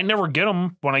rid of them. I never get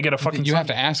them when I get a fucking. You have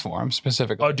to ask for them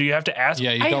specifically. Oh, do you have to ask?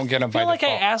 Yeah, you don't get them by default. I feel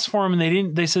like I asked for them and they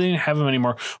didn't. They said they didn't have them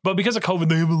anymore. But because of COVID,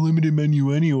 they have a limited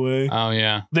menu anyway. Oh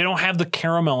yeah. They don't have the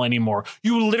caramel anymore.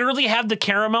 You literally have the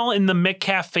caramel in the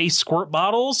McCafe squirt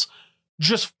bottles.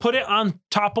 Just put it on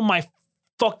top of my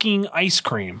fucking ice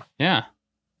cream. Yeah.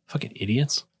 Fucking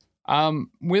idiots.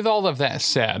 With all of that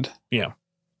said, yeah.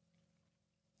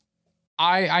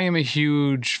 I am a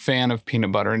huge fan of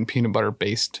peanut butter and peanut butter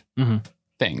based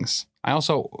things. I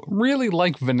also really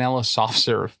like vanilla soft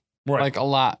serve, like a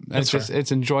lot.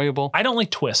 It's enjoyable. I don't like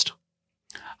Twist.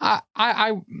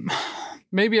 I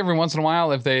maybe every once in a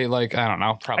while if they like, I don't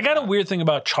know. I got a weird thing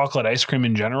about chocolate ice cream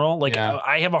in general. Like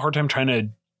I have a hard time trying to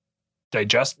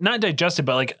not digest it,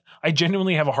 but like I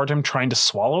genuinely have a hard time trying to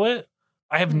swallow it.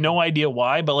 I have no idea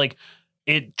why, but like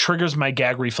it triggers my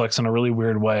gag reflex in a really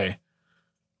weird way.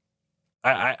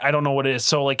 I don't know what it is.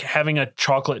 So like having a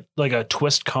chocolate, like a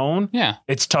Twist cone,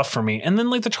 it's tough for me. And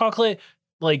then like the chocolate,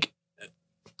 like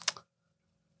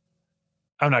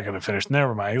I'm not going to finish.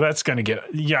 Never mind. That's going to get,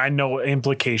 I know the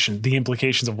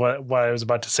implications of what I was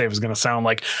about to say was going to sound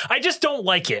like. I just don't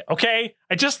like it. Okay.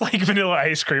 I just like vanilla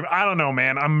ice cream. I don't know,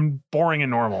 man. I'm boring and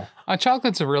normal.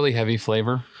 Chocolate's a really heavy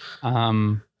flavor.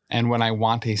 And when I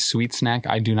want a sweet snack,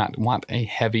 I do not want a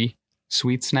heavy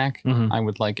sweet snack. I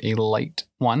would like a light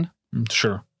one.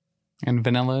 Sure. And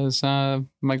vanilla is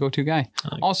my go-to guy.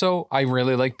 Also, I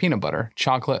really like peanut butter.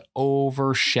 Chocolate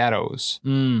overshadows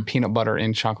peanut butter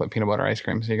in chocolate peanut butter ice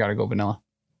cream. So you got to go vanilla.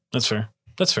 That's fair.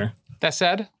 That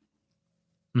said,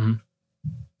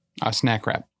 a snack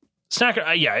wrap.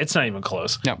 It's not even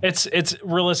close. No. It's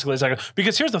realistically, it's like,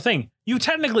 because here's the thing. You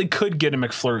technically could get a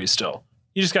McFlurry still.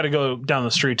 You just got to go down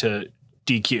the street to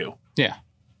DQ. Yeah.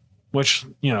 Which,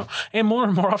 and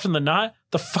more often than not,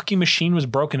 the fucking machine was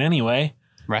broken anyway.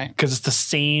 Right. Because it's the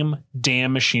same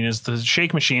damn machine as the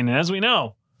shake machine. And as we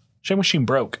know, shake machine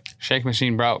broke.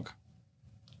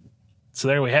 So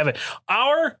there we have it.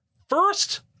 Our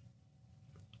first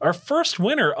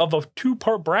winner of a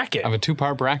two-part bracket.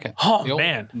 Oh,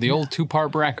 man. The old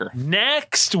two-part bracket.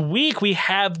 Next week, we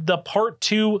have the part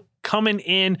 2 coming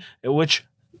in, which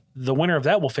the winner of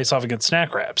that will face off against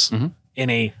Snack Wraps in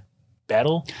a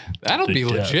battle. That'll be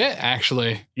legit,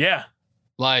 actually. Yeah.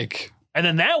 Like, and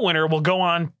then that winner will go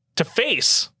on to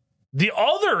face the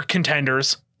other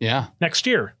contenders. Yeah. Next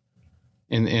year.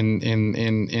 In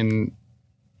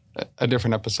a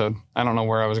different episode. I don't know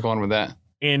where I was going with that.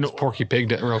 Just Porky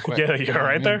Pigged it real quick. Yeah, you're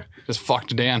right there. Just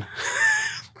fucked Dan.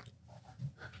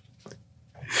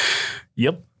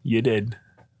 Yep, you did.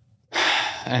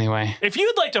 Anyway. If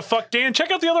you'd like to fuck Dan, check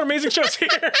out the other amazing shows here.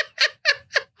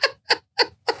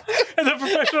 And the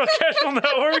Professional Casual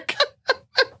Network.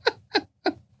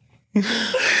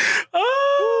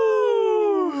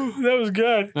 Oh, that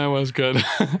was good.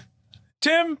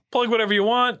 Tim, plug whatever you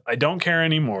want. I don't care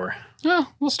anymore.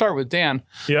 Well, we'll start with Dan.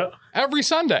 Yeah. Every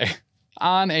Sunday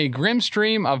on a grim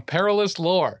stream of perilous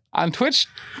lore, on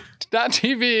twitch.tv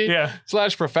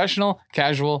 /professional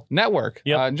casual network.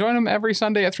 Yep. Join him every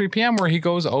Sunday at 3 p.m. where he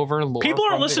goes over lore. People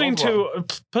are from the listening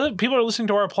Overworld. people are listening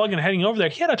to our plug and heading over there.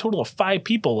 He had a total of 5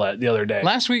 people the other day.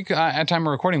 Last week, at time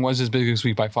of recording, was his biggest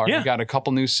week by far. Yeah. He got a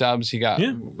couple new subs. He got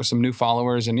some new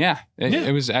followers, and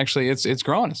it was actually it's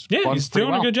growing. It's going he's pretty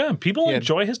doing well. a good job. People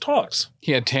enjoy his talks.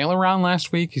 He had Taylor around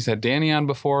last week. He's had Danny on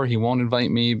before. He won't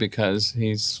invite me because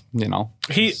he's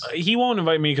he won't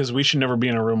invite me because we should never be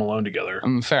in a room alone together.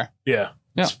 Fair. Yeah.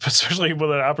 Especially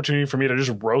with an opportunity for me to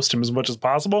just roast him as much as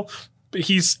possible. But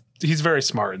he's very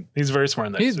smart. He's very smart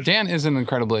in that. Dan is an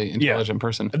incredibly intelligent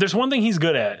person. If there's one thing he's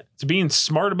good at, it's being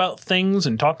smart about things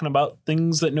and talking about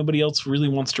things that nobody else really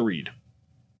wants to read.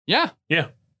 Yeah. Yeah.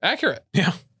 Accurate.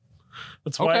 Yeah.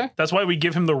 That's why we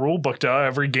give him the rule book to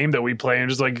every game that we play and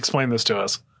just like explain this to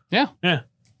us. Yeah. Yeah.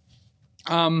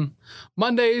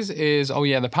 Mondays is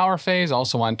the Power Phase,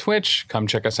 also on Twitch. Come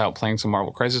check us out playing some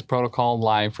Marvel Crisis Protocol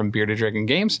live from Bearded Dragon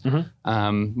Games.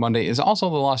 Monday is also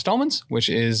the Lost Omens, which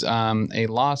is a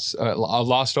Lost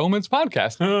Omens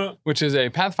podcast, which is a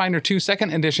Pathfinder 2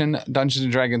 2nd edition Dungeons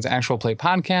 & Dragons actual play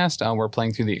podcast. We're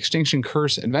playing through the Extinction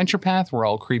Curse adventure path. We're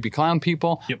all creepy clown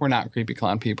people. Yep. We're not creepy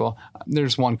clown people.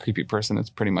 There's one creepy person. It's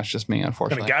pretty much just me,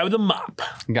 unfortunately. And a guy with a mop.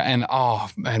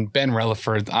 And Ben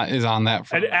Relaford is on that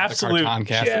from the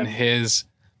Cartoncast, and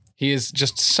he is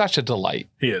just such a delight.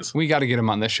 He is. We got to get him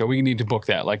on this show. We need to book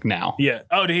that like now. Yeah.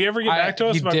 Oh, did he ever get back to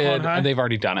us about Clone High? They've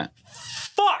already done it.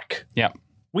 Fuck. Yep.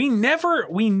 We're never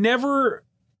going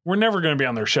to be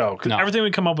on their show because everything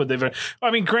we come up with,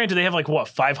 granted, they have like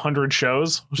 500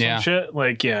 shows or some shit.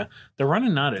 Like, they're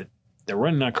running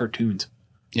out cartoons.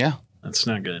 Yeah. That's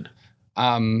not good.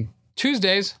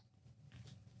 Tuesdays,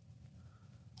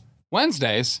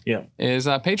 Wednesdays is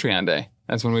Patreon day.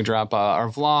 That's when we drop our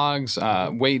vlogs.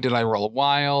 Wait, did I roll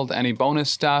wild? Any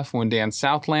bonus stuff? When Dan's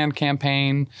Southland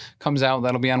campaign comes out,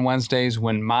 that'll be on Wednesdays.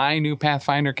 When my new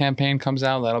Pathfinder campaign comes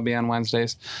out, that'll be on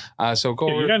Wednesdays. So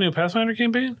go. You got a new Pathfinder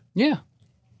campaign? Yeah.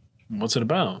 What's it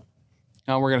about?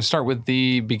 We're going to start with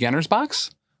the beginner's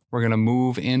box. We're going to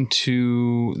move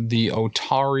into the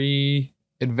Otari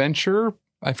adventure.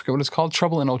 I forget what it's called.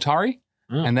 Trouble in Otari.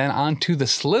 And then on to the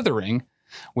Slithering,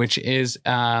 which is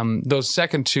those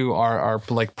second two are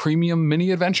like premium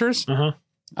mini adventures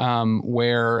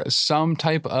where some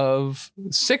type of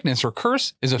sickness or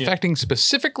curse is affecting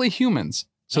specifically humans.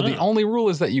 So the only rule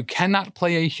is that you cannot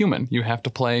play a human. You have to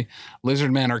play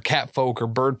lizard men or cat folk or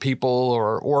bird people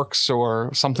or orcs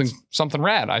or something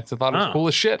rad. I thought it was cool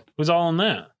as shit. Who's all in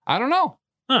that? I don't know.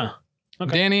 Huh.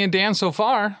 Okay. Danny and Dan so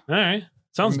far. All right.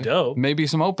 Sounds dope. Maybe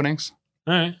some openings.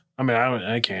 All right. I mean,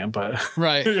 I can't, but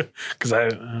right, because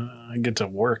I get to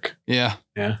work. Yeah.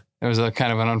 It was a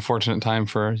kind of an unfortunate time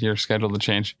for your schedule to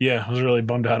change. Yeah, I was really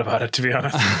bummed out about it, to be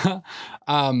honest.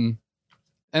 And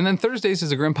then Thursdays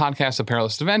is a Grim Podcast of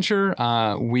Perilous Adventure.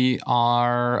 We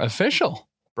are official,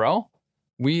 bro.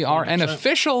 We are 100%. An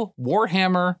official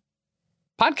Warhammer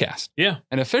podcast. Yeah,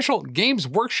 an official Games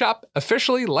Workshop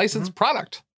officially licensed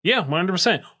product. Yeah,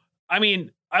 100%. I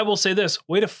mean, I will say this,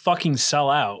 way to fucking sell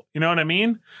out. You know what I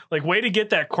mean? Like, way to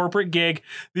get that corporate gig.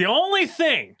 The only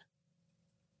thing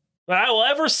that I will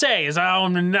ever say is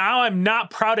I'm not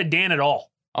proud of Dan at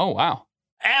all. Oh, wow.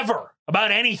 Ever.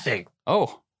 About anything.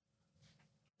 Oh.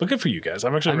 But good for you guys.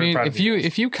 I'm actually really proud of you guys.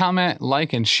 If you comment,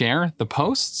 like, and share the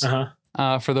posts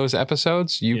for those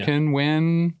episodes, you can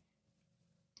win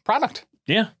product.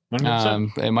 Yeah.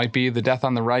 100%. It might be the Death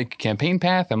on the Reich campaign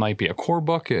path. It might be a core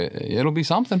book. It'll be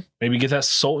something. Maybe get that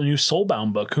new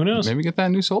Soulbound book. Who knows? Maybe get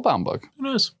that new Soulbound book. Who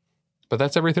knows? But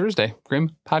that's every Thursday.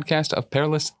 Grim Podcast of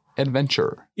Perilous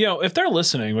Adventure. You know, if they're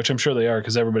listening, which I'm sure they are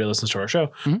because everybody listens to our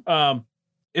show,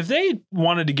 if they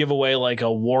wanted to give away like a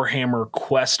Warhammer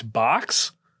Quest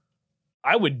box,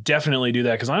 I would definitely do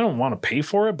that because I don't want to pay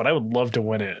for it, but I would love to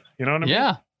win it. You know what I mean?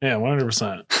 Yeah. Yeah,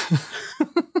 100%.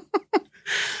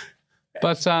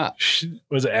 But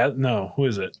was it who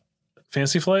is it?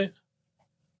 Fantasy Flight?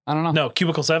 I don't know. No,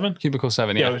 Cubicle 7? Cubicle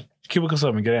 7, yeah. Cubicle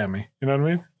 7, get at me. You know what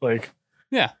I mean? Like,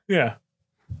 yeah.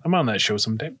 I'm on that show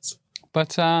sometimes.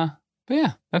 But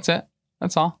yeah, that's it.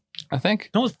 That's all, I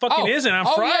think. No, it fucking isn't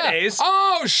on Fridays. Yeah.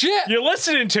 Oh, shit. You're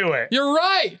listening to it. You're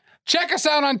right. Check us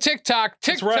out on TikTok.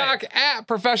 TikTok at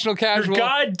Professional Casual. You're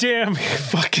goddamn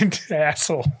fucking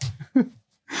asshole.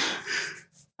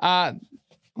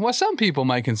 What some people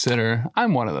might consider,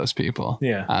 I'm one of those people.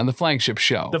 Yeah. The flagship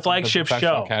show. The flagship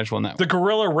show. Casual Network. The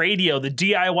guerrilla radio, the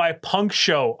DIY punk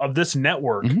show of this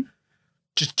network. Mm-hmm.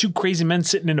 Just two crazy men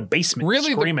sitting in a basement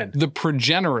screaming. The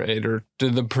progenitor.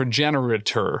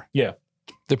 Yeah.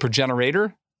 The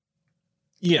progenitor?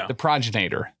 Yeah. The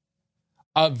progenitor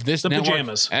of this The network,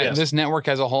 pajamas, yes. this network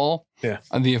as a whole. Yeah.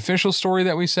 The official story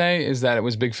that we say is that it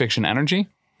was Big Fiction Energy.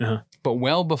 Uh-huh. But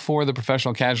well before the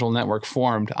Professional Casual Network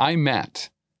formed, I met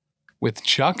with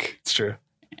Chuck, It's true.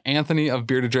 Anthony of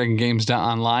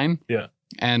BeardedDragonGames.online, Yeah.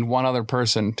 and one other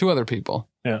person, 2 other people.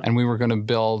 Yeah. And we were going to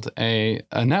build a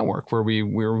network where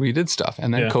we did stuff.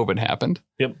 And then Yeah. COVID happened.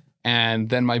 Yep. And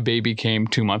then my baby came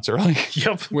 2 months early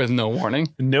Yep. with no warning.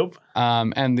 Nope.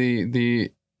 And the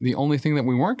only thing that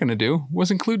we weren't going to do was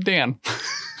include Dan.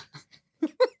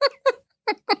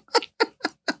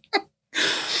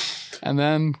 And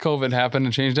then COVID happened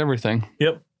and changed everything.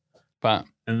 Yep. But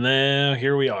And then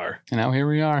here we are. now here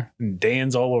we are.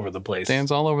 Dan's all over the place.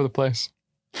 Dan's all over the place.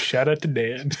 Shout out to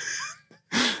Dan.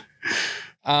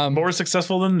 More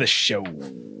successful than the show.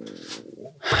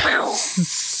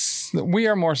 We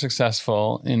are more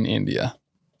successful in India.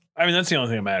 I mean, that's the only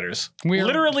thing that matters. We're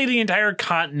Literally the entire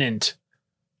continent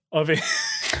of a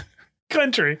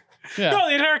country. yeah. No,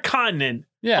 the entire continent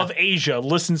Yeah. of Asia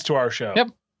listens to our show. Yep.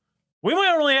 We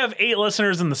might only have 8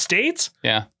 listeners in the States.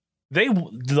 Yeah.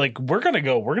 We're gonna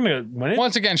win it.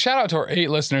 Once again, shout out to our 8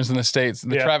 listeners in the States,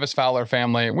 the Yeah. Travis Fowler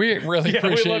family. We really Yeah, we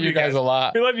appreciate love you you guys guys. a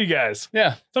lot. We love you guys.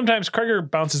 Yeah. Sometimes Kreger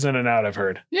bounces in and out, I've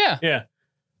heard. Yeah. Yeah.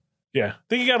 I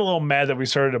think he got a little mad that we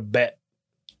started a bet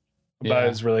about Yeah.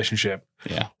 his relationship.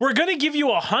 Yeah. We're gonna give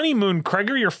you a honeymoon,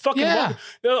 Kreger. You're fucking Yeah.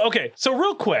 welcome. Okay, so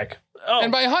real quick. Oh,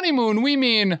 And by honeymoon, we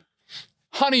mean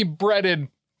honey breaded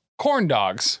corn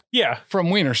dogs yeah. from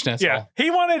Wiener Schnitzel. Yeah,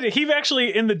 he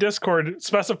actually in the Discord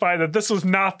specified that this was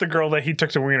not the girl that he took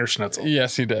to Wiener Schnitzel.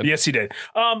 Yes, he did. Yes, he did.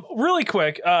 Really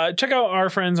quick, check out our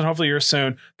friends and hopefully yours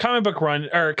soon. Comic Book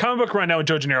Rundown with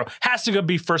Joe Gennaro has to go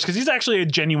be first because he's actually a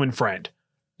genuine friend.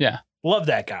 Yeah. Love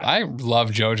that guy. I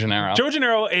love Joe Gennaro. Joe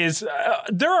Gennaro is.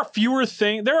 There are fewer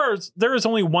things. There is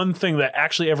only one thing that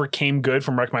actually ever came good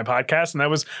from Wreck My Podcast, and that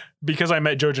was because I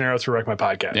met Joe Gennaro through Wreck My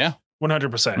Podcast. Yeah.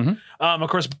 100%. Of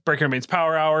course, Breaker and Bane's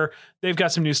Power Hour. They've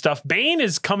got some new stuff. Bane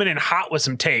is coming in hot with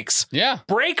some takes. Yeah.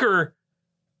 Breaker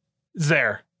is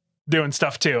there doing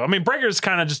stuff too. I mean, Breaker's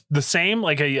kind of just the same,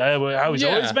 like how he's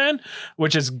always been,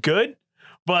 which is good.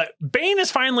 But Bane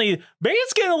is Bane's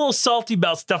getting a little salty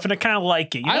about stuff, and I kind of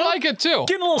like it. You know? I like it too.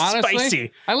 Getting a little Honestly,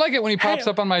 spicy. I like it when he pops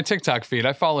up on my TikTok feed.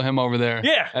 I follow him over there.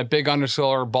 Yeah. At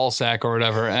big_ballsack or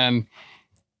whatever. And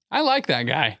I like that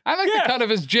guy. I like the cut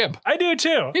of his jib. I do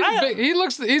too.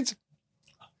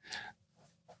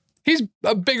 He's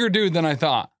a bigger dude than I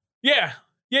thought. Yeah.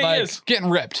 Yeah, like, he is. Getting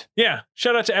ripped. Yeah.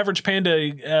 Shout out to Average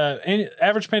Panda,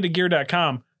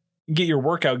 AveragePandaGear.com. Get your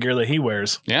workout gear that he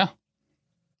wears. Yeah.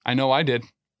 I know I did.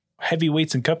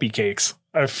 Heavyweights and cuppy cakes.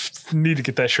 I need to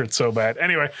get that shirt so bad.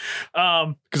 Anyway,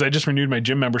 because I just renewed my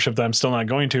gym membership that I'm still not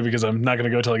going to because I'm not going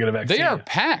to go till I get a vaccine. They are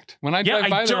packed. When I drive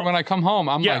by there, when I come home,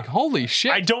 I'm like, holy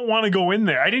shit. I don't want to go in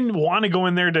there. I didn't want to go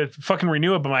in there to fucking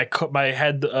renew it, but my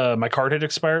card had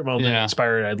expired. Well, it didn't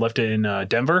expire. I'd left it in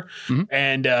Denver.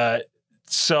 And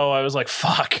so I was like,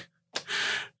 fuck.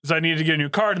 So I needed to get a new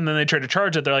card, and then they tried to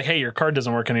charge it. They're like, hey, your card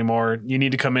doesn't work anymore. You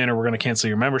need to come in or we're going to cancel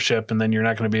your membership, and then you're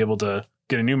not going to be able to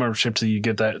get a new membership till you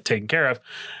get that taken care of.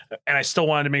 And I still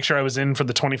wanted to make sure I was in for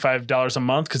the $25 a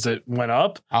month because it went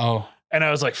up. Oh. And I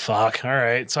was like, fuck, all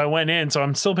right. So I went in. So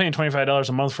I'm still paying $25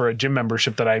 a month for a gym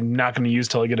membership that I'm not going to use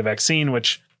till I get a vaccine,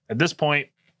 which at this point...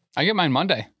 I get mine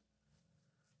Monday.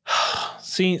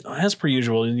 See, as per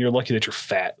usual, you're lucky that you're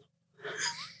fat.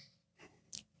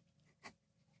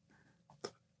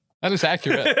 That is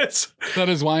accurate. That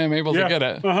is why I'm able to get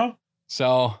it. Uh-huh.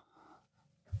 So...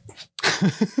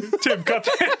 Tim, cut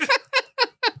that.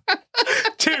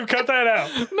 Tim, cut that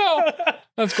out. No,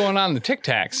 that's going on in the Tic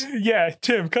Tacs. Yeah,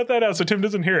 Tim, cut that out so Tim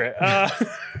doesn't hear it.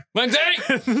 Lindsay.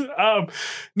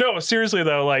 No, seriously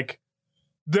though, like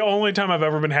the only time I've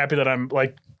ever been happy that I'm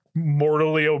like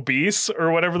mortally obese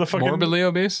or whatever the fucking morbidly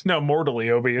obese. No, mortally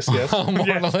obese. Yes,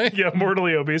 mortally. Yeah,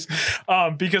 mortally obese.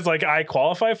 Because like I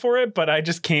qualify for it, but I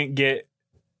just can't get.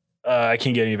 I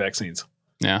can't get any vaccines.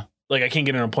 Yeah. Like I can't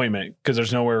get an appointment because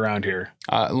there's nowhere around here.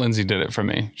 Lindsay did it for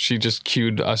me. She just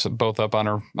queued us both up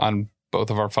on both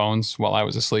of our phones while I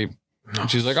was asleep.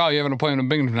 And she's like, "Oh, you have an appointment in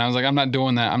Binghamton." I was like, "I'm not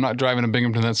doing that. I'm not driving to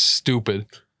Binghamton. That's stupid.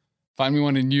 Find me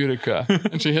one in Utica."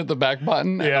 And she hit the back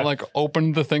button and I like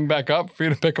opened the thing back up for you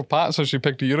to pick a pot. So she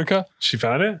picked a Utica. She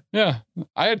found it? Yeah.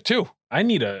 I had 2. I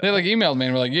need They like emailed me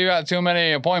and were like, "You got too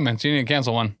many appointments. You need to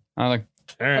cancel one." I was like,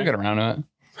 all right. I'll get around to it.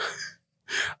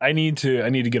 I need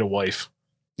to get a wife.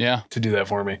 Yeah. To do that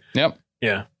for me. Yep.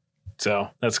 Yeah. So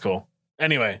that's cool.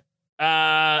 Anyway,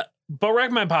 but Wreck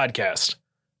My Podcast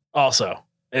also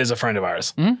is a friend of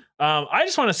ours. Mm-hmm. I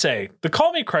just want to say the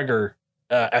Call Me Kreger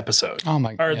episode. Oh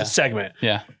my God. Or the segment.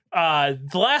 Yeah. The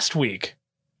last week,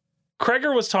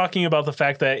 Kreger was talking about the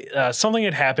fact that something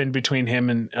had happened between him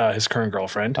and his current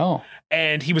girlfriend. Oh.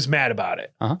 And he was mad about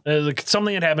it. Uh-huh. Like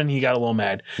something had happened. He got a little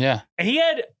mad. Yeah. And he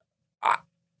had,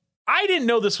 I didn't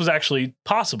know this was actually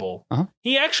possible. Uh-huh.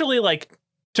 He actually like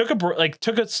took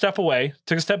a step away,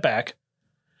 took a step back,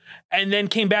 and then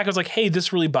came back. I was like, hey,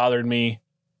 this really bothered me.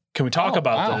 Can we talk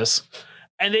about this?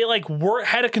 And they like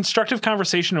had a constructive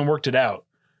conversation and worked it out.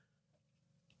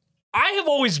 I have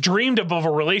always dreamed of a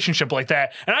relationship like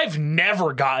that, and I've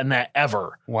never gotten that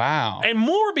ever. Wow. And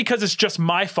more because it's just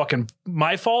my fault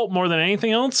more than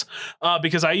anything else.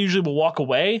 Because I usually will walk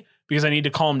away because I need to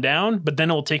calm down, but then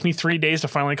it will take me 3 days to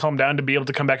finally calm down to be able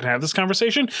to come back and have this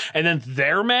conversation. And then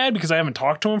they're mad because I haven't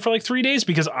talked to them for like 3 days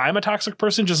because I'm a toxic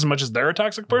person just as much as they're a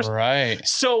toxic person. Right.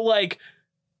 So like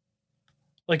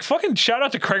fucking shout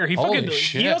out to Kreger.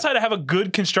 He knows how to have a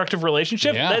good constructive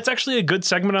relationship. Yeah. That's actually a good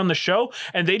segment on the show.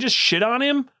 And they just shit on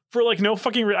him for like no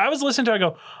fucking I was listening to it, I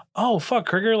go, oh fuck,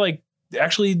 Kreger like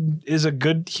actually is a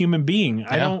good human being.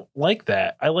 Yeah. I don't like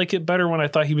that. I like it better when I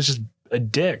thought he was just a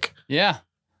dick. Yeah.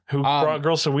 Who brought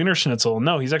girls to Wiener Schnitzel.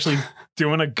 No, he's actually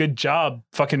doing a good job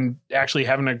fucking actually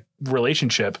having a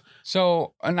relationship.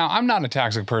 So now I'm not a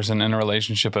toxic person in a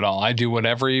relationship at all. I do what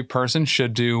every person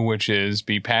should do, which is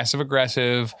be passive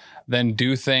aggressive, then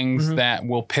do things that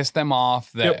will piss them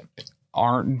off that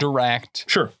aren't direct.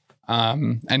 Sure.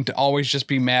 And to always just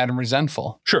be mad and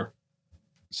resentful. Sure.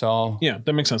 So yeah,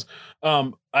 that makes sense.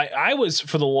 I was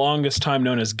for the longest time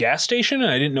known as gas station, and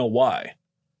I didn't know why.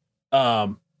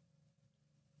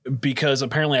 Because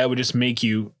apparently I would just make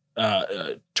you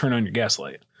turn on your gas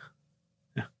light.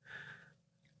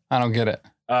 I don't get it.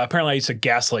 Apparently I used to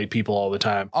gaslight people all the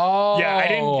time. Oh, yeah,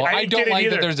 I don't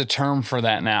like that there's a term for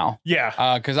that now.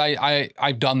 Yeah. Because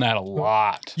I've done that a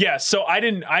lot. Yeah, so I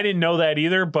didn't know that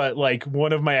either, but like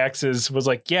one of my exes was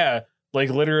like, yeah, like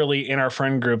literally in our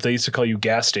friend group, they used to call you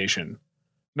gas station.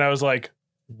 And I was like,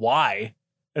 why?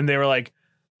 And they were like,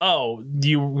 oh,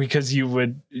 because you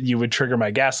would trigger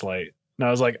my gaslight. And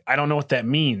I was like, I don't know what that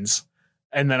means.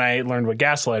 And then I learned what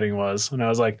gaslighting was. And I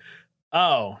was like,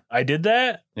 oh, I did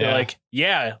that? Yeah. They're like,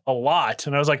 yeah, a lot.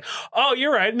 And I was like, oh,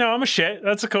 you're right. No, I'm a shit.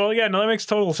 That's cool. Yeah, no, that makes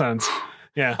total sense.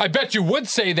 Yeah. I bet you would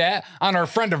say that on our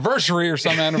friend anniversary or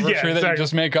some anniversary that you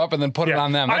just make up and then put it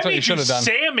on them. That's what you should have done.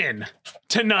 Salmon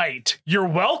tonight. You're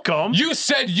welcome. You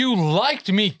said you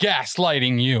liked me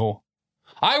gaslighting you.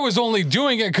 I was only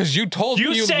doing it because you told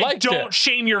me you said liked it. Don't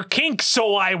shame your kink,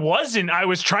 so I wasn't. I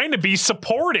was trying to be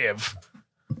supportive.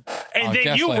 And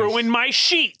then you ruined my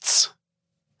sheets.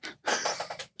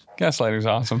 Gaslighting's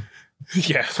awesome.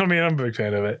 Yeah, I mean, I'm a big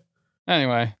fan of it.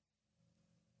 Anyway.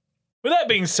 With that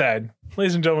being said,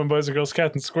 ladies and gentlemen, boys and girls,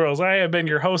 cats and squirrels, I have been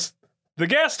your host, The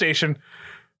Gas Station,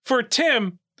 for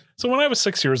Tim. So when I was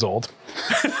 6 years old...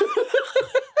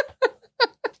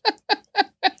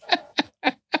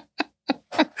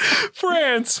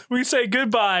 France, we say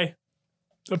goodbye.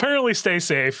 Apparently stay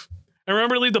safe. And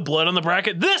remember to leave the blood on the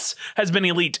bracket. This has been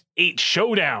Elite 8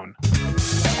 Showdown.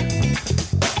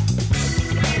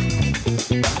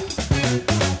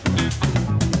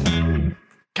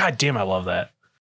 God damn, I love that.